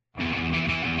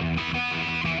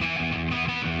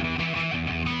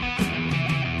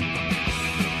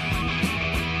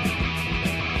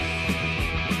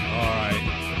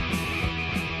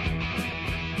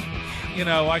 You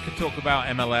know, I could talk about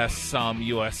MLS, some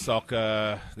U.S.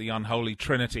 soccer, the unholy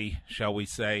trinity, shall we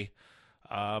say,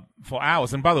 for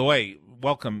hours. And by the way,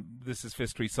 welcome. This is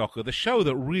Fifth Street Soccer, the show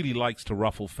that really likes to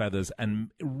ruffle feathers and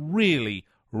really,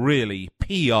 really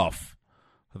pee off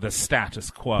the status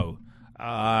quo.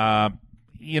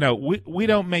 You know, we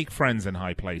don't make friends in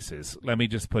high places. Let me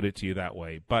just put it to you that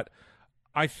way. But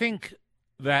I think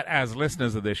that as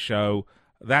listeners of this show,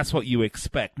 that's what you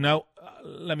expect. No,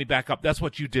 let me back up. That's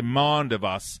what you demand of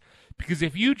us. Because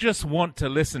if you just want to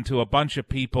listen to a bunch of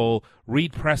people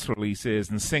read press releases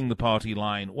and sing the party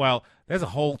line, well, there's a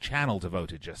whole channel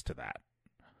devoted just to that.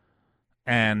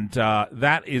 And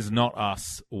that is not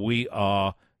us. We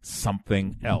are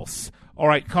something else. All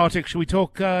right, Kartik, should we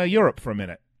talk Europe for a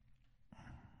minute?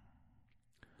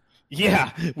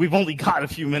 Yeah, we've only got a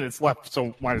few minutes left,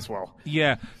 so might as well.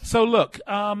 Yeah. So, look,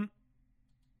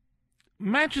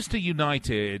 Manchester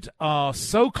United are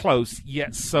so close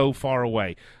yet so far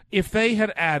away. If they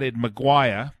had added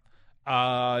Maguire,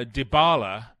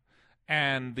 Dybala,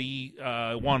 and the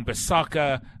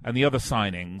Wan-Bissaka and the other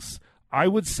signings, I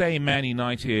would say Man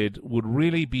United would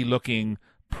really be looking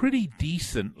pretty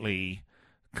decently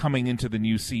coming into the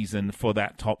new season for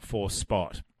that top four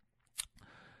spot.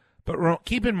 But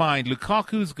keep in mind,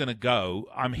 Lukaku's going to go.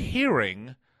 I'm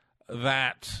hearing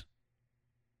that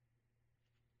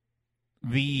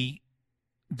the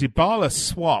Dybala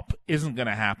swap isn't going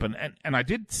to happen. And I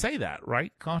did say that,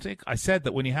 right, Kartik? I said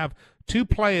that when you have two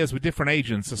players with different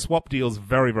agents, a swap deal is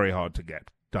very, very hard to get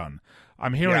done.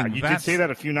 I'm hearing you did say that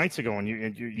a few nights ago, and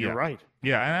you're right.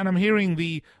 Yeah, and I'm hearing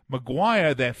the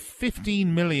Maguire, they're £15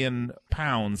 million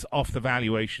off the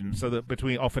valuation, so that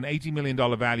off an $80 million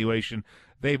valuation,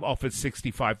 they've offered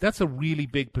 65. That's a really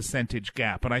big percentage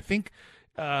gap, and I think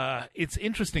it's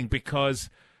interesting because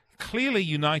clearly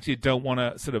United don't want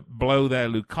to sort of blow their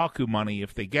Lukaku money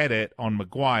if they get it on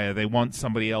Maguire. They want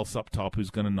somebody else up top who's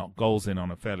going to knock goals in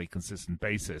on a fairly consistent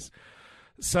basis.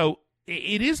 So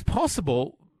it is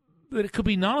possible that it could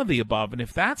be none of the above. And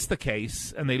if that's the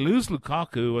case, and they lose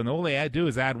Lukaku, and all they do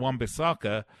is add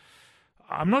Wan-Bissaka,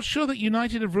 I'm not sure that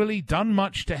United have really done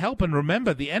much to help. And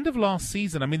remember, the end of last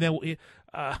season, Ole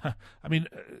Gunnar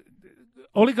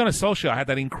Solskjaer had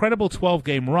that incredible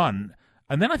 12-game run,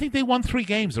 and then I think they won 3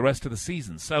 games the rest of the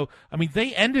season. So,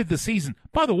 they ended the season,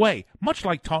 by the way, much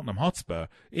like Tottenham Hotspur,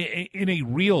 in a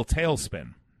real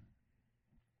tailspin.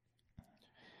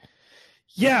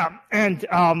 Yeah, and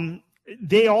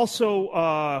they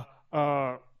also,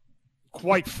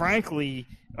 quite frankly,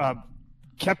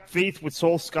 kept faith with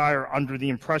Solskjaer under the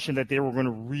impression that they were going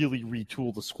to really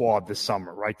retool the squad this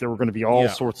summer, right? There were going to be all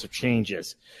sorts of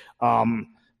changes.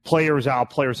 Players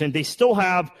out, players in. They still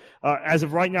have, as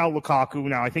of right now, Lukaku.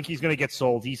 Now, I think he's going to get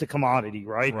sold. He's a commodity,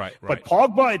 right? Right. But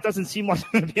Pogba, it doesn't seem like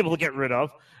they're going to be able to get rid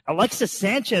of. Alexis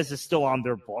Sanchez is still on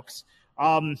their books.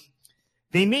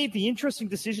 They made the interesting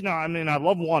decision. I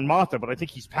love Juan Mata, but I think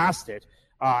he's past it.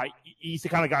 He's the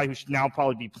kind of guy who should now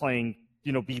probably be playing,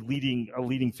 be a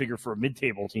leading figure for a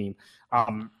mid-table team.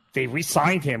 They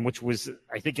re-signed him, which was,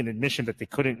 I think, an admission that they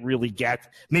couldn't really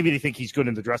get. Maybe they think he's good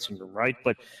in the dressing room, right?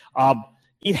 But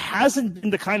it hasn't been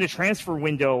the kind of transfer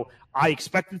window I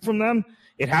expected from them.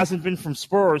 It hasn't been from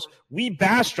Spurs. We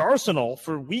bashed Arsenal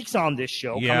for weeks on this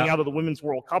show coming out of the Women's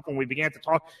World Cup when we began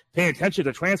to pay attention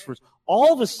to transfers.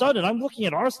 All of a sudden, I'm looking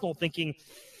at Arsenal thinking,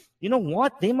 you know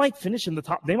what? They might finish in the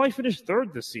top. They might finish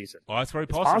third this season. Well, that's very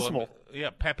possible. Yeah,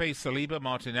 Pepe, Saliba,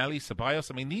 Martinelli,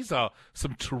 Ceballos. I mean, these are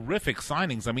some terrific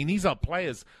signings. I mean, these are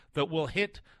players that will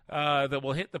hit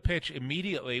the pitch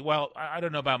immediately. Well, I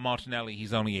don't know about Martinelli.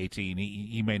 He's only 18.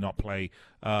 He may not play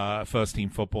first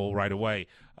team football right away.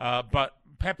 But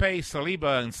Pepe,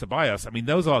 Saliba, and Ceballos. I mean,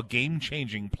 those are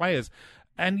game-changing players.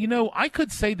 And you know, I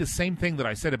could say the same thing that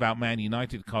I said about Man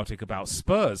United, Kartik, about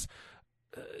Spurs.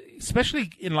 Especially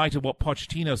in light of what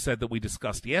Pochettino said that we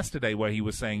discussed yesterday, where he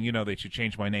was saying, you know, they should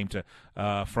change my name to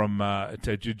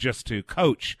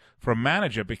coach from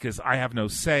manager because I have no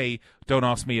say. Don't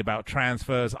ask me about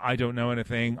transfers. I don't know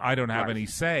anything. I don't have any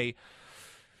say.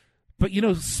 But, you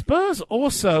know, Spurs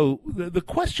also, the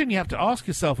question you have to ask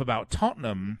yourself about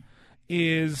Tottenham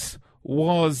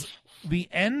was the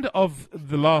end of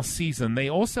the last season, they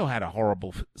also had a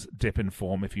horrible dip in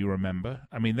form, if you remember.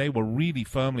 I mean, they were really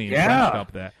firmly entrenched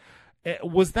up there.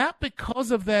 Was that because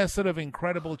of their sort of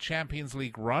incredible Champions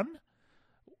League run?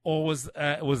 Or was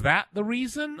that the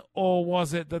reason? Or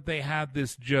was it that they had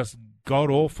this just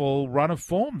god-awful run of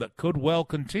form that could well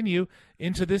continue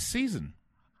into this season?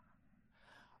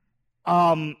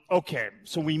 Okay,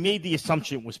 so we made the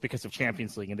assumption it was because of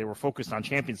Champions League, and they were focused on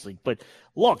Champions League. But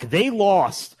look, they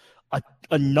lost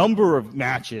a number of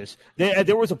matches.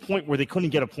 There was a point where they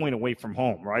couldn't get a point away from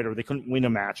home, right? Or they couldn't win a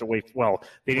match away. Well,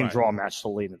 they didn't draw a match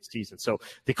till late in the season. So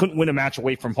they couldn't win a match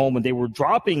away from home, and they were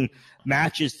dropping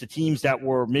matches to teams that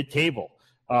were mid-table.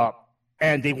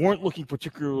 And they weren't looking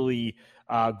particularly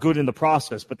good in the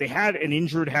process. But they had an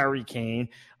injured Harry Kane.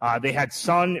 They had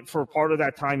Son for part of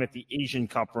that time at the Asian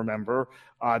Cup, remember?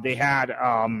 They had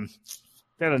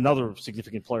another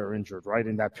significant player injured, right,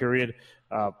 in that period.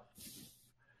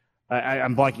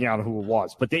 I'm blanking out on who it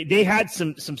was, but they had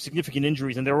some significant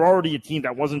injuries, and they were already a team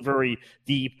that wasn't very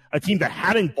deep, a team that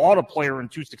hadn't bought a player in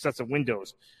 2 successive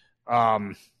windows.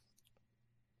 Yeah,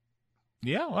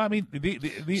 well, I mean,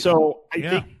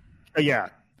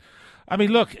 I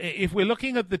mean, look, if we're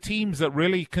looking at the teams that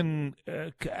really can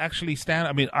actually stand,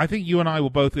 I mean, I think you and I will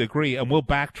both agree, and we'll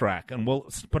backtrack, and we'll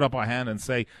put up our hand and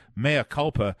say, mea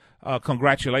culpa,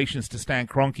 congratulations to Stan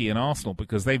Kroenke and Arsenal,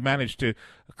 because they've managed to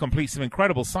complete some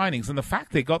incredible signings, and the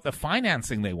fact they got the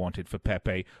financing they wanted for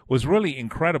Pepe was really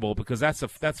incredible, because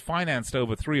that's financed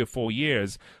over 3 or 4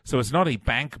 years, so it's not a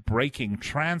bank-breaking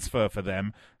transfer for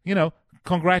them, you know.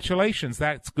 Congratulations,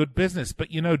 that's good business. But,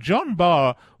 you know, John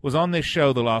Barr was on this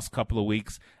show the last couple of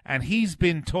weeks, and he's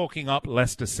been talking up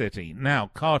Leicester City. Now,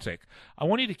 Kartik, I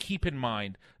want you to keep in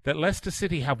mind that Leicester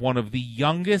City have one of the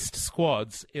youngest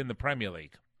squads in the Premier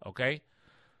League, okay?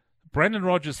 Brendan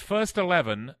Rodgers' first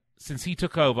 11, since he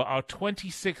took over, are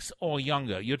 26 or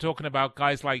younger. You're talking about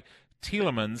guys like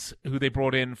Tielemans, who they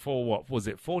brought in for, what was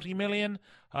it, 40 million?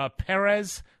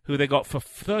 Perez, who they got for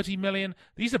 30 million.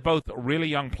 These are both really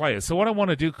young players. So what I want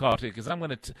to do, Kartik, is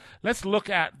let's look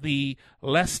at the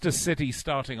Leicester City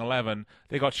starting 11.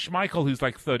 They got Schmeichel, who's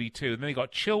like 32. Then they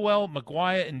got Chilwell,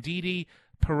 Maguire, Ndidi,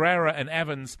 Pereira, and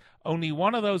Evans. Only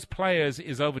one of those players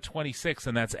is over 26,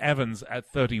 and that's Evans at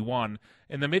 31.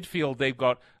 In the midfield, they've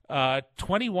got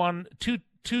two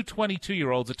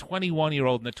 22-year-olds, a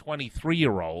 21-year-old, and a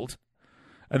 23-year-old.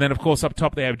 And then, of course, up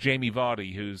top they have Jamie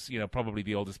Vardy, who's, you know, probably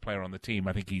the oldest player on the team.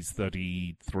 I think he's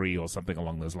 33 or something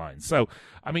along those lines. So,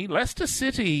 I mean, Leicester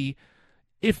City,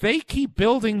 if they keep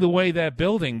building the way they're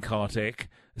building, Kartik,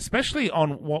 especially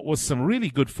on what was some really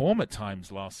good form at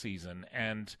times last season,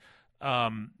 and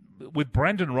with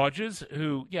Brendan Rodgers,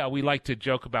 who, yeah, we like to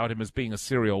joke about him as being a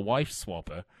serial wife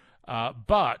swapper,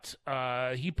 but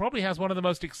he probably has one of the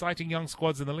most exciting young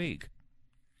squads in the league.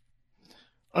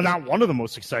 Not one of the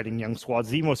most exciting young squads,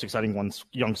 the most exciting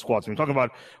young squads. We're talking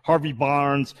about Harvey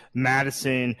Barnes,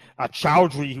 Maddison,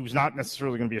 Chowdhury, who's not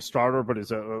necessarily going to be a starter, but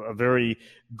is a very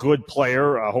good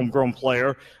player, a homegrown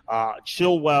player.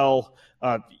 Chilwell.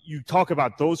 You talk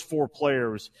about those 4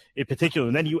 players in particular,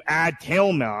 and then you add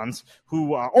Tielemans,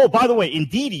 who, by the way,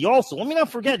 Ndidi also. Let me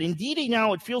not forget, Ndidi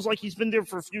now, it feels like he's been there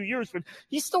for a few years, but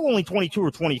he's still only 22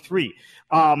 or 23.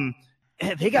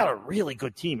 They got a really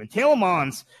good team. And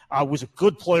Tielemans was a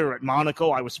good player at Monaco.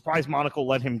 I was surprised Monaco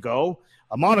let him go.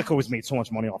 Monaco has made so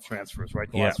much money off transfers,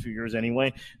 right? The last few years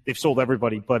anyway. They've sold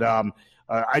everybody. But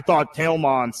I thought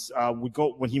Tielemans would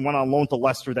go when he went on loan to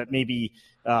Leicester, that maybe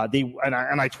I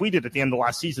tweeted at the end of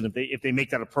last season, if they make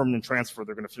that a permanent transfer,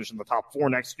 they're going to finish in the top 4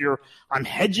 next year. I'm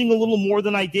hedging a little more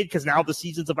than I did because now the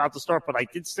season's about to start, but I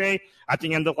did say at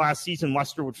the end of last season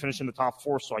Leicester would finish in the top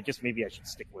 4, so I guess maybe I should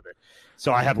stick with it.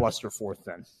 So I had Leicester 4th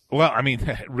then. Well, I mean,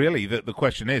 really, the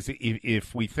question is,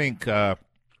 if we think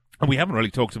And we haven't really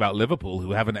talked about Liverpool,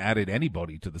 who haven't added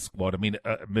anybody to the squad. I mean,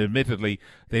 admittedly,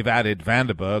 they've added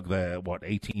Vandenberg, the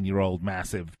 18-year-old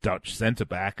massive Dutch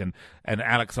centre-back, and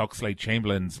Alex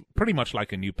Oxlade-Chamberlain's pretty much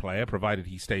like a new player, provided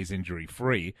he stays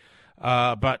injury-free.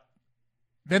 But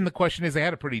then the question is, they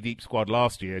had a pretty deep squad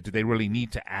last year. Did they really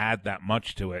need to add that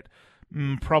much to it?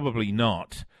 Probably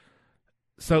not.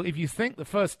 So if you think the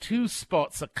first two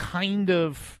spots are kind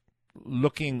of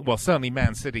looking, well, certainly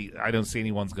Man City, I don't see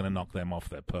anyone's going to knock them off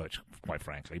their perch, quite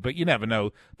frankly. But you never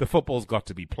know. The football's got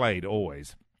to be played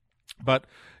always. But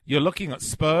you're looking at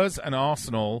Spurs and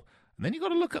Arsenal, and then you've got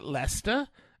to look at Leicester,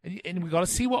 and we've got to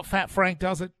see what Fat Frank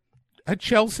does at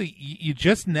Chelsea. You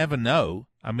just never know.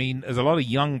 I mean, there's a lot of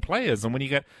young players, and when you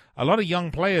get a lot of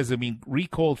young players who've been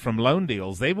recalled from loan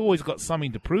deals, they've always got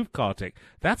something to prove, Kartik.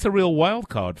 That's a real wild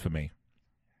card for me.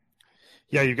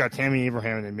 Yeah, you've got Tammy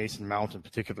Abraham and Mason Mount in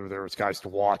particular there as guys to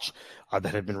watch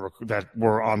that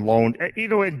were on loan. You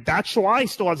know, and Batshuayi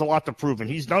still has a lot to prove, and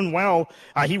he's done well.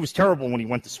 He was terrible when he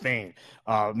went to Spain.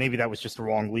 Maybe that was just the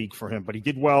wrong league for him, but he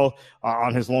did well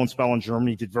on his loan spell in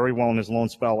Germany. He did very well in his loan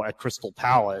spell at Crystal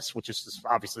Palace, which is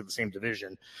obviously the same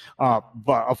division.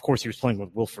 But, of course, he was playing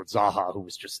with Wilfred Zaha, who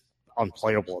was just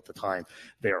unplayable at the time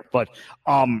there. But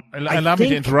allow me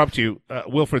to interrupt you.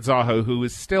 Wilfred Zaha, who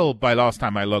is still, by last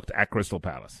time I looked, at Crystal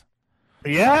Palace.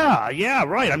 Yeah,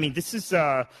 right. I mean, this is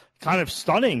kind of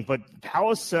stunning, but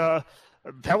Palace, as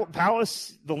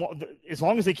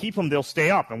long as they keep him, they'll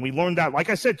stay up. And we learned that, like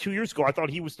I said, 2 years ago, I thought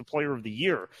he was the player of the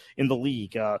year in the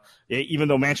league. Even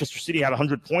though Manchester City had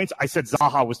 100 points, I said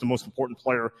Zaha was the most important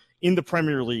player in the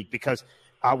Premier League because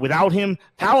without him,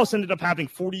 Palace ended up having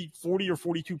 40 or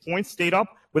 42 points, stayed up.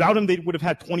 Without him, they would have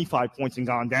had 25 points and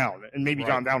gone down, and maybe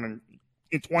gone down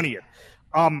in 20th.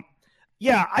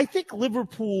 Yeah, I think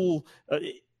Liverpool,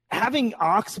 having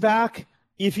Ox back,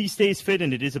 if he stays fit,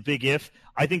 and it is a big if,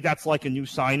 I think that's like a new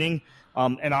signing.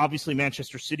 And obviously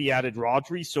Manchester City added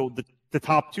Rodri, so the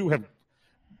top two have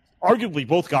arguably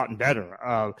both gotten better.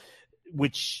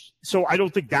 So I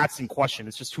don't think that's in question.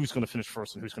 It's just who's going to finish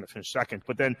first and who's going to finish second.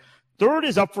 But then third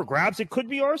is up for grabs. It could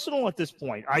be Arsenal at this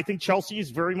point. I think Chelsea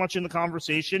is very much in the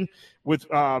conversation with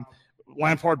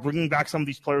Lampard bringing back some of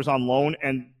these players on loan.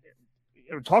 And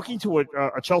talking to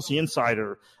a Chelsea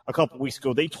insider a couple of weeks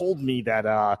ago, they told me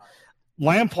that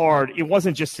Lampard, it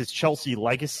wasn't just his Chelsea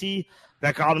legacy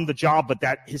that got him the job, but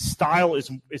that his style is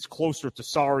closer to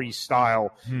Sarri's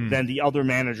style than the other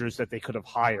managers that they could have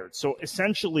hired. So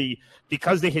essentially,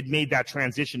 because they had made that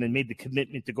transition and made the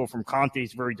commitment to go from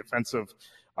Conte's very defensive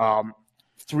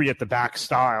three at the back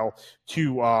style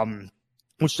to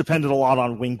which depended a lot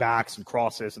on wing backs and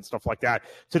crosses and stuff like that,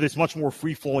 to this much more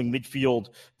free-flowing midfield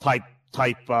type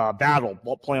battle,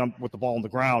 playing with the ball on the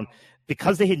ground.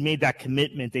 Because they had made that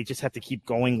commitment, they just had to keep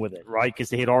going with it, right? Because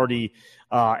they had already,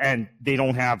 and they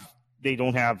don't have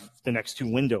the next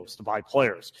two windows to buy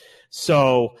players.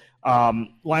 So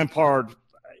Lampard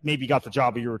maybe got the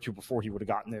job a year or two before he would have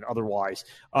gotten it otherwise.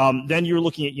 Then you're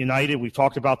looking at United. We've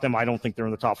talked about them. I don't think they're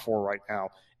in the top four right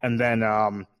now. And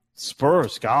then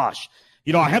Spurs, gosh.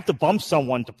 You know, I have to bump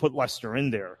someone to put Leicester in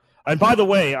there. And by the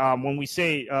way, when we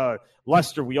say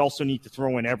Leicester, we also need to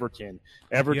throw in Everton.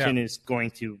 Everton is going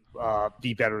to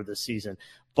be better this season.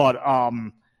 But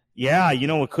yeah, you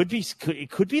know, it could be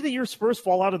the year Spurs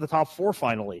fall out of the top four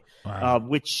finally. Wow.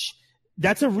 Which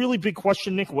that's a really big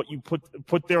question, Nick. What you put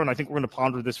there, and I think we're going to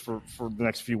ponder this for the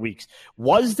next few weeks.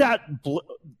 Was that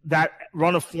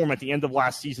run of form at the end of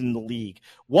last season in the league?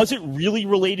 Was it really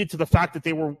related to the fact that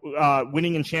they were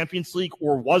winning in Champions League,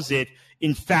 or was it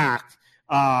in fact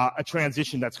a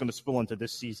transition that's going to spill into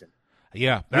this season?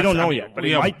 Yeah, we don't know yet, but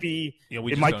it might be.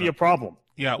 It might be a problem.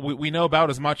 Yeah, we know about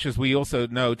as much as we also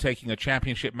know taking a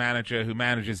championship manager who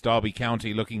manages Derby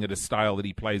County, looking at a style that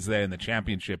he plays there in the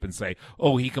championship and say,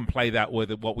 oh, he can play that with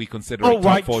what we consider a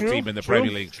top four team in the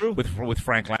Premier League with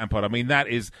Frank Lampard. I mean, that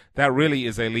really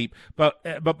is a leap.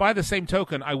 But by the same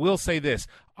token, I will say this.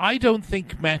 I don't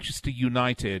think Manchester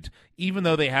United, even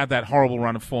though they had that horrible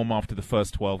run of form after the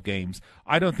first 12 games,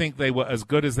 I don't think they were as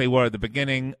good as they were at the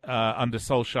beginning under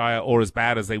Solskjaer or as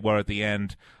bad as they were at the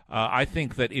end. I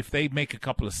think that if they make a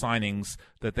couple of signings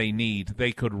that they need,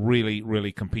 they could really,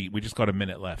 really compete. We just got a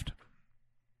minute left.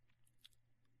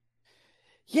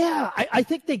 Yeah, I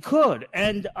think they could.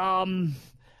 And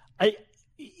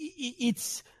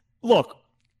look,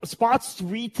 spots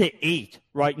 3 to 8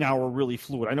 right now are really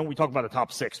fluid. I know we talk about a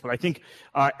top 6, but I think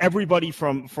everybody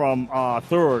from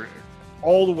third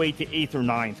all the way to 8th or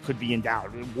 9th could be in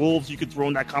doubt. Wolves, you could throw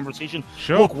in that conversation.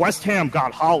 Sure. Look, West Ham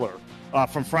got Haller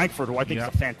from Frankfurt, who I think is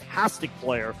a fantastic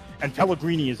player, and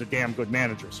Pellegrini is a damn good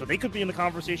manager. So they could be in the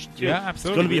conversation, too. Yeah,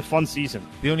 absolutely. It's going to be a fun season.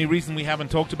 The only reason we haven't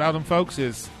talked about them, folks,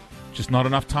 is just not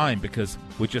enough time because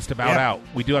we're just about out.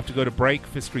 We do have to go to break.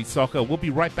 Fifth Street Soccer. We'll be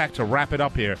right back to wrap it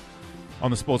up here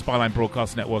on the Sports Byline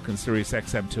Broadcast Network and Sirius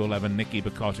XM 211. Nick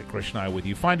Geber, Kartik Krishna with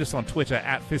you. Find us on Twitter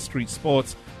at Fifth Street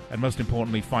Sports, and most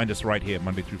importantly, find us right here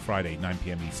Monday through Friday, 9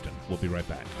 p.m. Eastern. We'll be right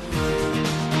back.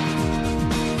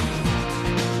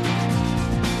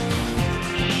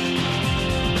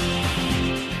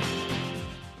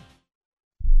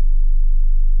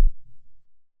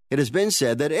 It has been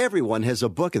said that everyone has a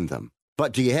book in them.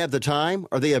 But do you have the time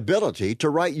or the ability to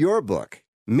write your book?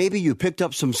 Maybe you picked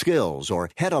up some skills or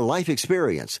had a life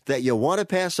experience that you want to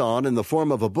pass on in the form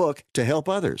of a book to help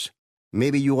others.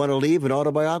 Maybe you want to leave an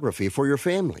autobiography for your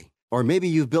family. Or maybe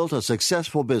you've built a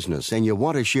successful business and you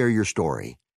want to share your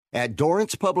story. At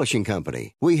Dorrance Publishing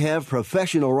Company, we have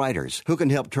professional writers who can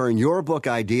help turn your book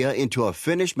idea into a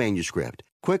finished manuscript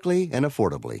quickly and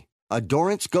affordably. A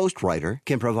Dorrance ghostwriter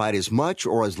can provide as much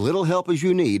or as little help as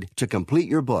you need to complete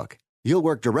your book. You'll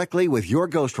work directly with your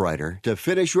ghostwriter to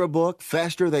finish your book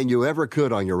faster than you ever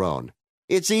could on your own.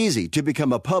 It's easy to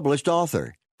become a published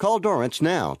author. Call Dorrance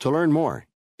now to learn more.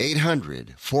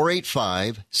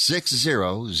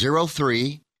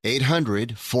 800-485-6003.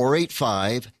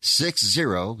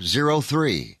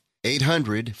 800-485-6003.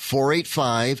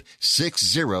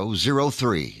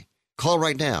 800-485-6003. Call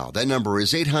right now. That number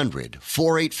is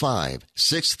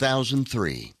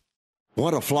 800-485-6003.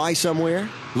 Want to fly somewhere?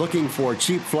 Looking for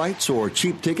cheap flights or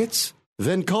cheap tickets?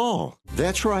 Then call.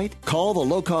 That's right. Call the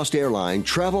low-cost airline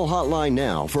travel hotline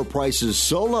now for prices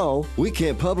so low we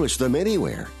can't publish them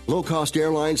anywhere. Low-cost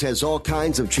airlines has all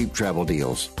kinds of cheap travel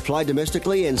deals. Fly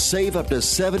domestically and save up to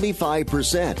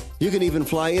 75%. You can even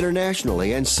fly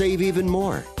internationally and save even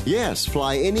more. Yes,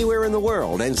 fly anywhere in the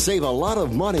world and save a lot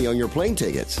of money on your plane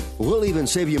tickets. We'll even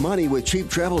save you money with cheap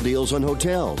travel deals on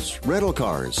hotels, rental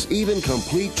cars, even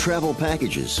complete travel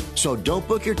packages. So don't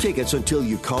book your tickets until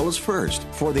you call us first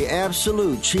for the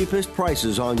absolute cheapest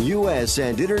prices on U.S.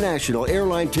 and international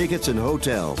airline tickets and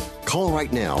hotels. Call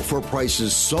right now for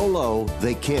prices so low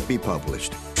they can't be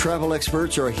published. Travel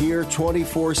experts are here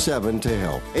 24/7 to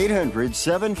help.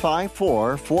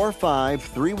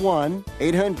 800-754-4531.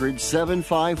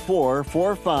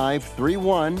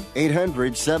 800-754-4531.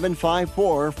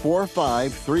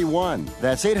 800-754-4531.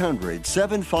 That's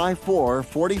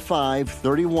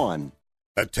 800-754-4531.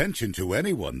 Attention to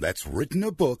anyone that's written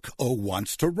a book or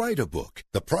wants to write a book.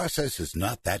 The process is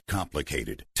not that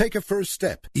complicated. Take a first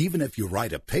step. Even if you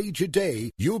write a page a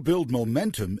day, you'll build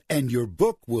momentum and your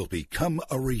book will become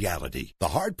a reality. The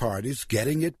hard part is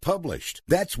getting it published.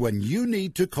 That's when you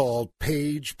need to call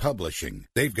Page Publishing.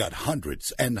 They've got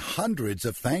hundreds and hundreds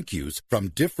of thank yous from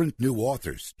different new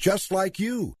authors, just like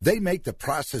you. They make the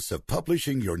process of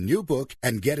publishing your new book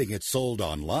and getting it sold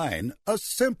online a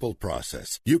simple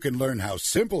process. You can learn how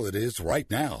simple it is right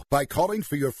now by calling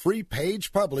for your free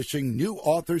Page Publishing New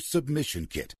Author Submission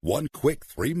Kit. One quick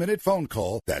 3-minute phone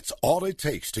call, that's all it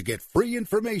takes to get free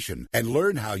information and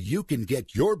learn how you can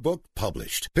get your book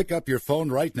published. Pick up your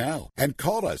phone right now and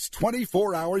call us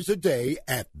 24 hours a day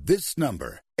at this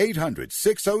number.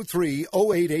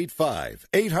 800-603-0885.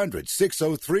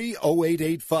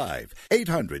 800-603-0885.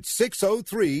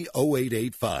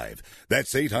 800-603-0885.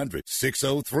 That's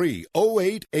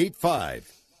 800-603-0885.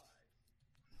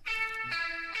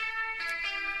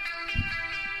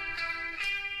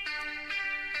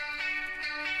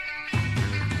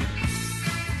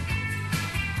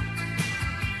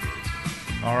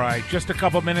 All right, just a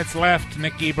couple minutes left.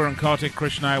 Nick Geber and Kartik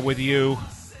Krishna with you.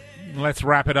 Let's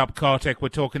wrap it up, Kartik. We're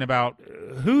talking about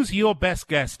who's your best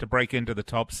guess to break into the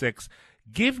top 6.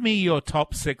 Give me your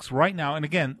top 6 right now. And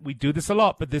again, we do this a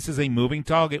lot, but this is a moving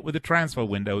target with the transfer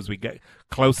window as we get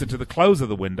closer to the close of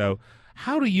the window.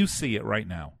 How do you see it right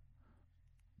now?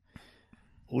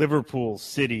 Liverpool,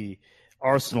 City,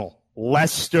 Arsenal,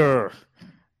 Leicester,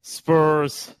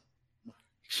 Spurs,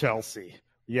 Chelsea.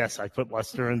 Yes, I put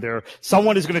Leicester in there.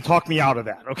 Someone is going to talk me out of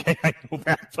that, okay? I know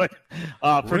that, but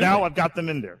for now, I've got them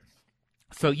in there.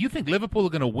 So you think Liverpool are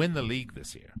going to win the league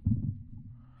this year?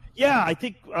 Yeah, I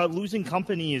think losing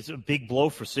Kompany is a big blow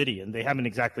for City, and they haven't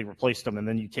exactly replaced him. And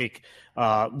then you take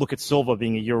look at Silva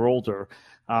being a year older.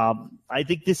 I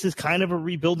think this is kind of a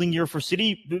rebuilding year for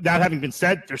City. That having been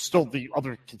said, they're still the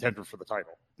other contender for the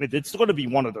title. It's going to be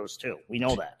one of those two. We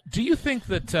know that. Do you think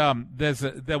that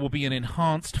there will be an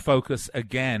enhanced focus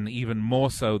again, even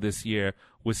more so this year,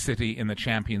 with City in the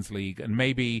Champions League? And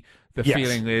maybe the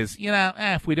feeling is,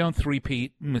 if we don't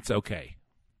three-peat, it's okay.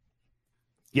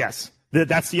 Yes.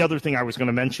 That's the other thing I was going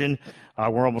to mention.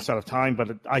 We're almost out of time,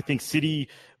 but I think City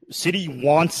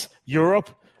wants Europe.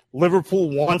 Liverpool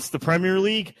wants the Premier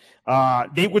League,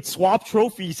 they would swap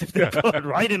trophies if they could,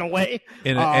 right? In a way.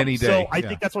 Any day. So I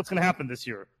think that's what's going to happen this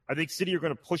year. I think City are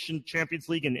going to push in Champions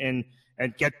League and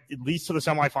get at least to the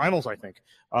semifinals, I think.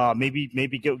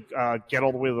 Maybe get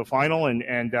all the way to the final,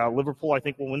 and Liverpool, I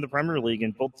think, will win the Premier League,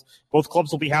 and both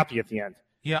clubs will be happy at the end.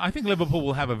 Yeah, I think Liverpool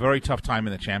will have a very tough time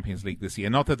in the Champions League this year.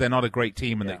 Not that they're not a great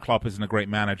team and that Klopp isn't a great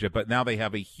manager, but now they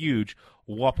have a huge,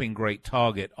 whopping great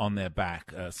target on their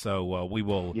back. So we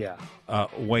will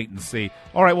wait and see.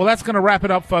 All right, well, that's going to wrap it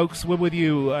up, folks. We're with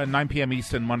you 9 p.m.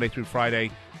 Eastern, Monday through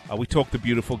Friday. We talked the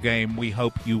beautiful game. We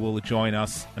hope you will join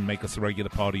us and make us a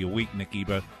regular part of your week. Nick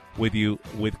Eber with you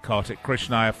with Kartik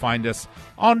Krishnaiyer. Find us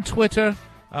on Twitter.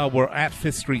 We're at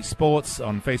Fifth Street Sports.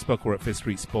 On Facebook, we're at Fifth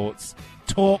Street Sports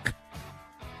Talk.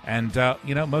 And,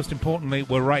 most importantly,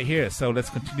 we're right here. So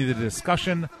let's continue the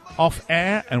discussion off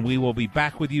air, and we will be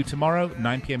back with you tomorrow,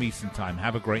 9 p.m. Eastern Time.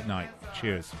 Have a great night.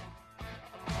 Cheers.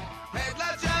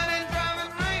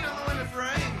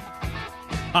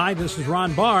 Hi, this is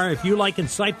Ron Barr. If you like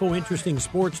insightful, interesting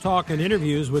sports talk and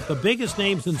interviews with the biggest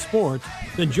names in sports,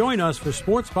 then join us for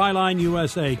Sports Byline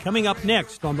USA, coming up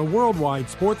next on the worldwide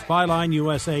Sports Byline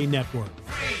USA Network.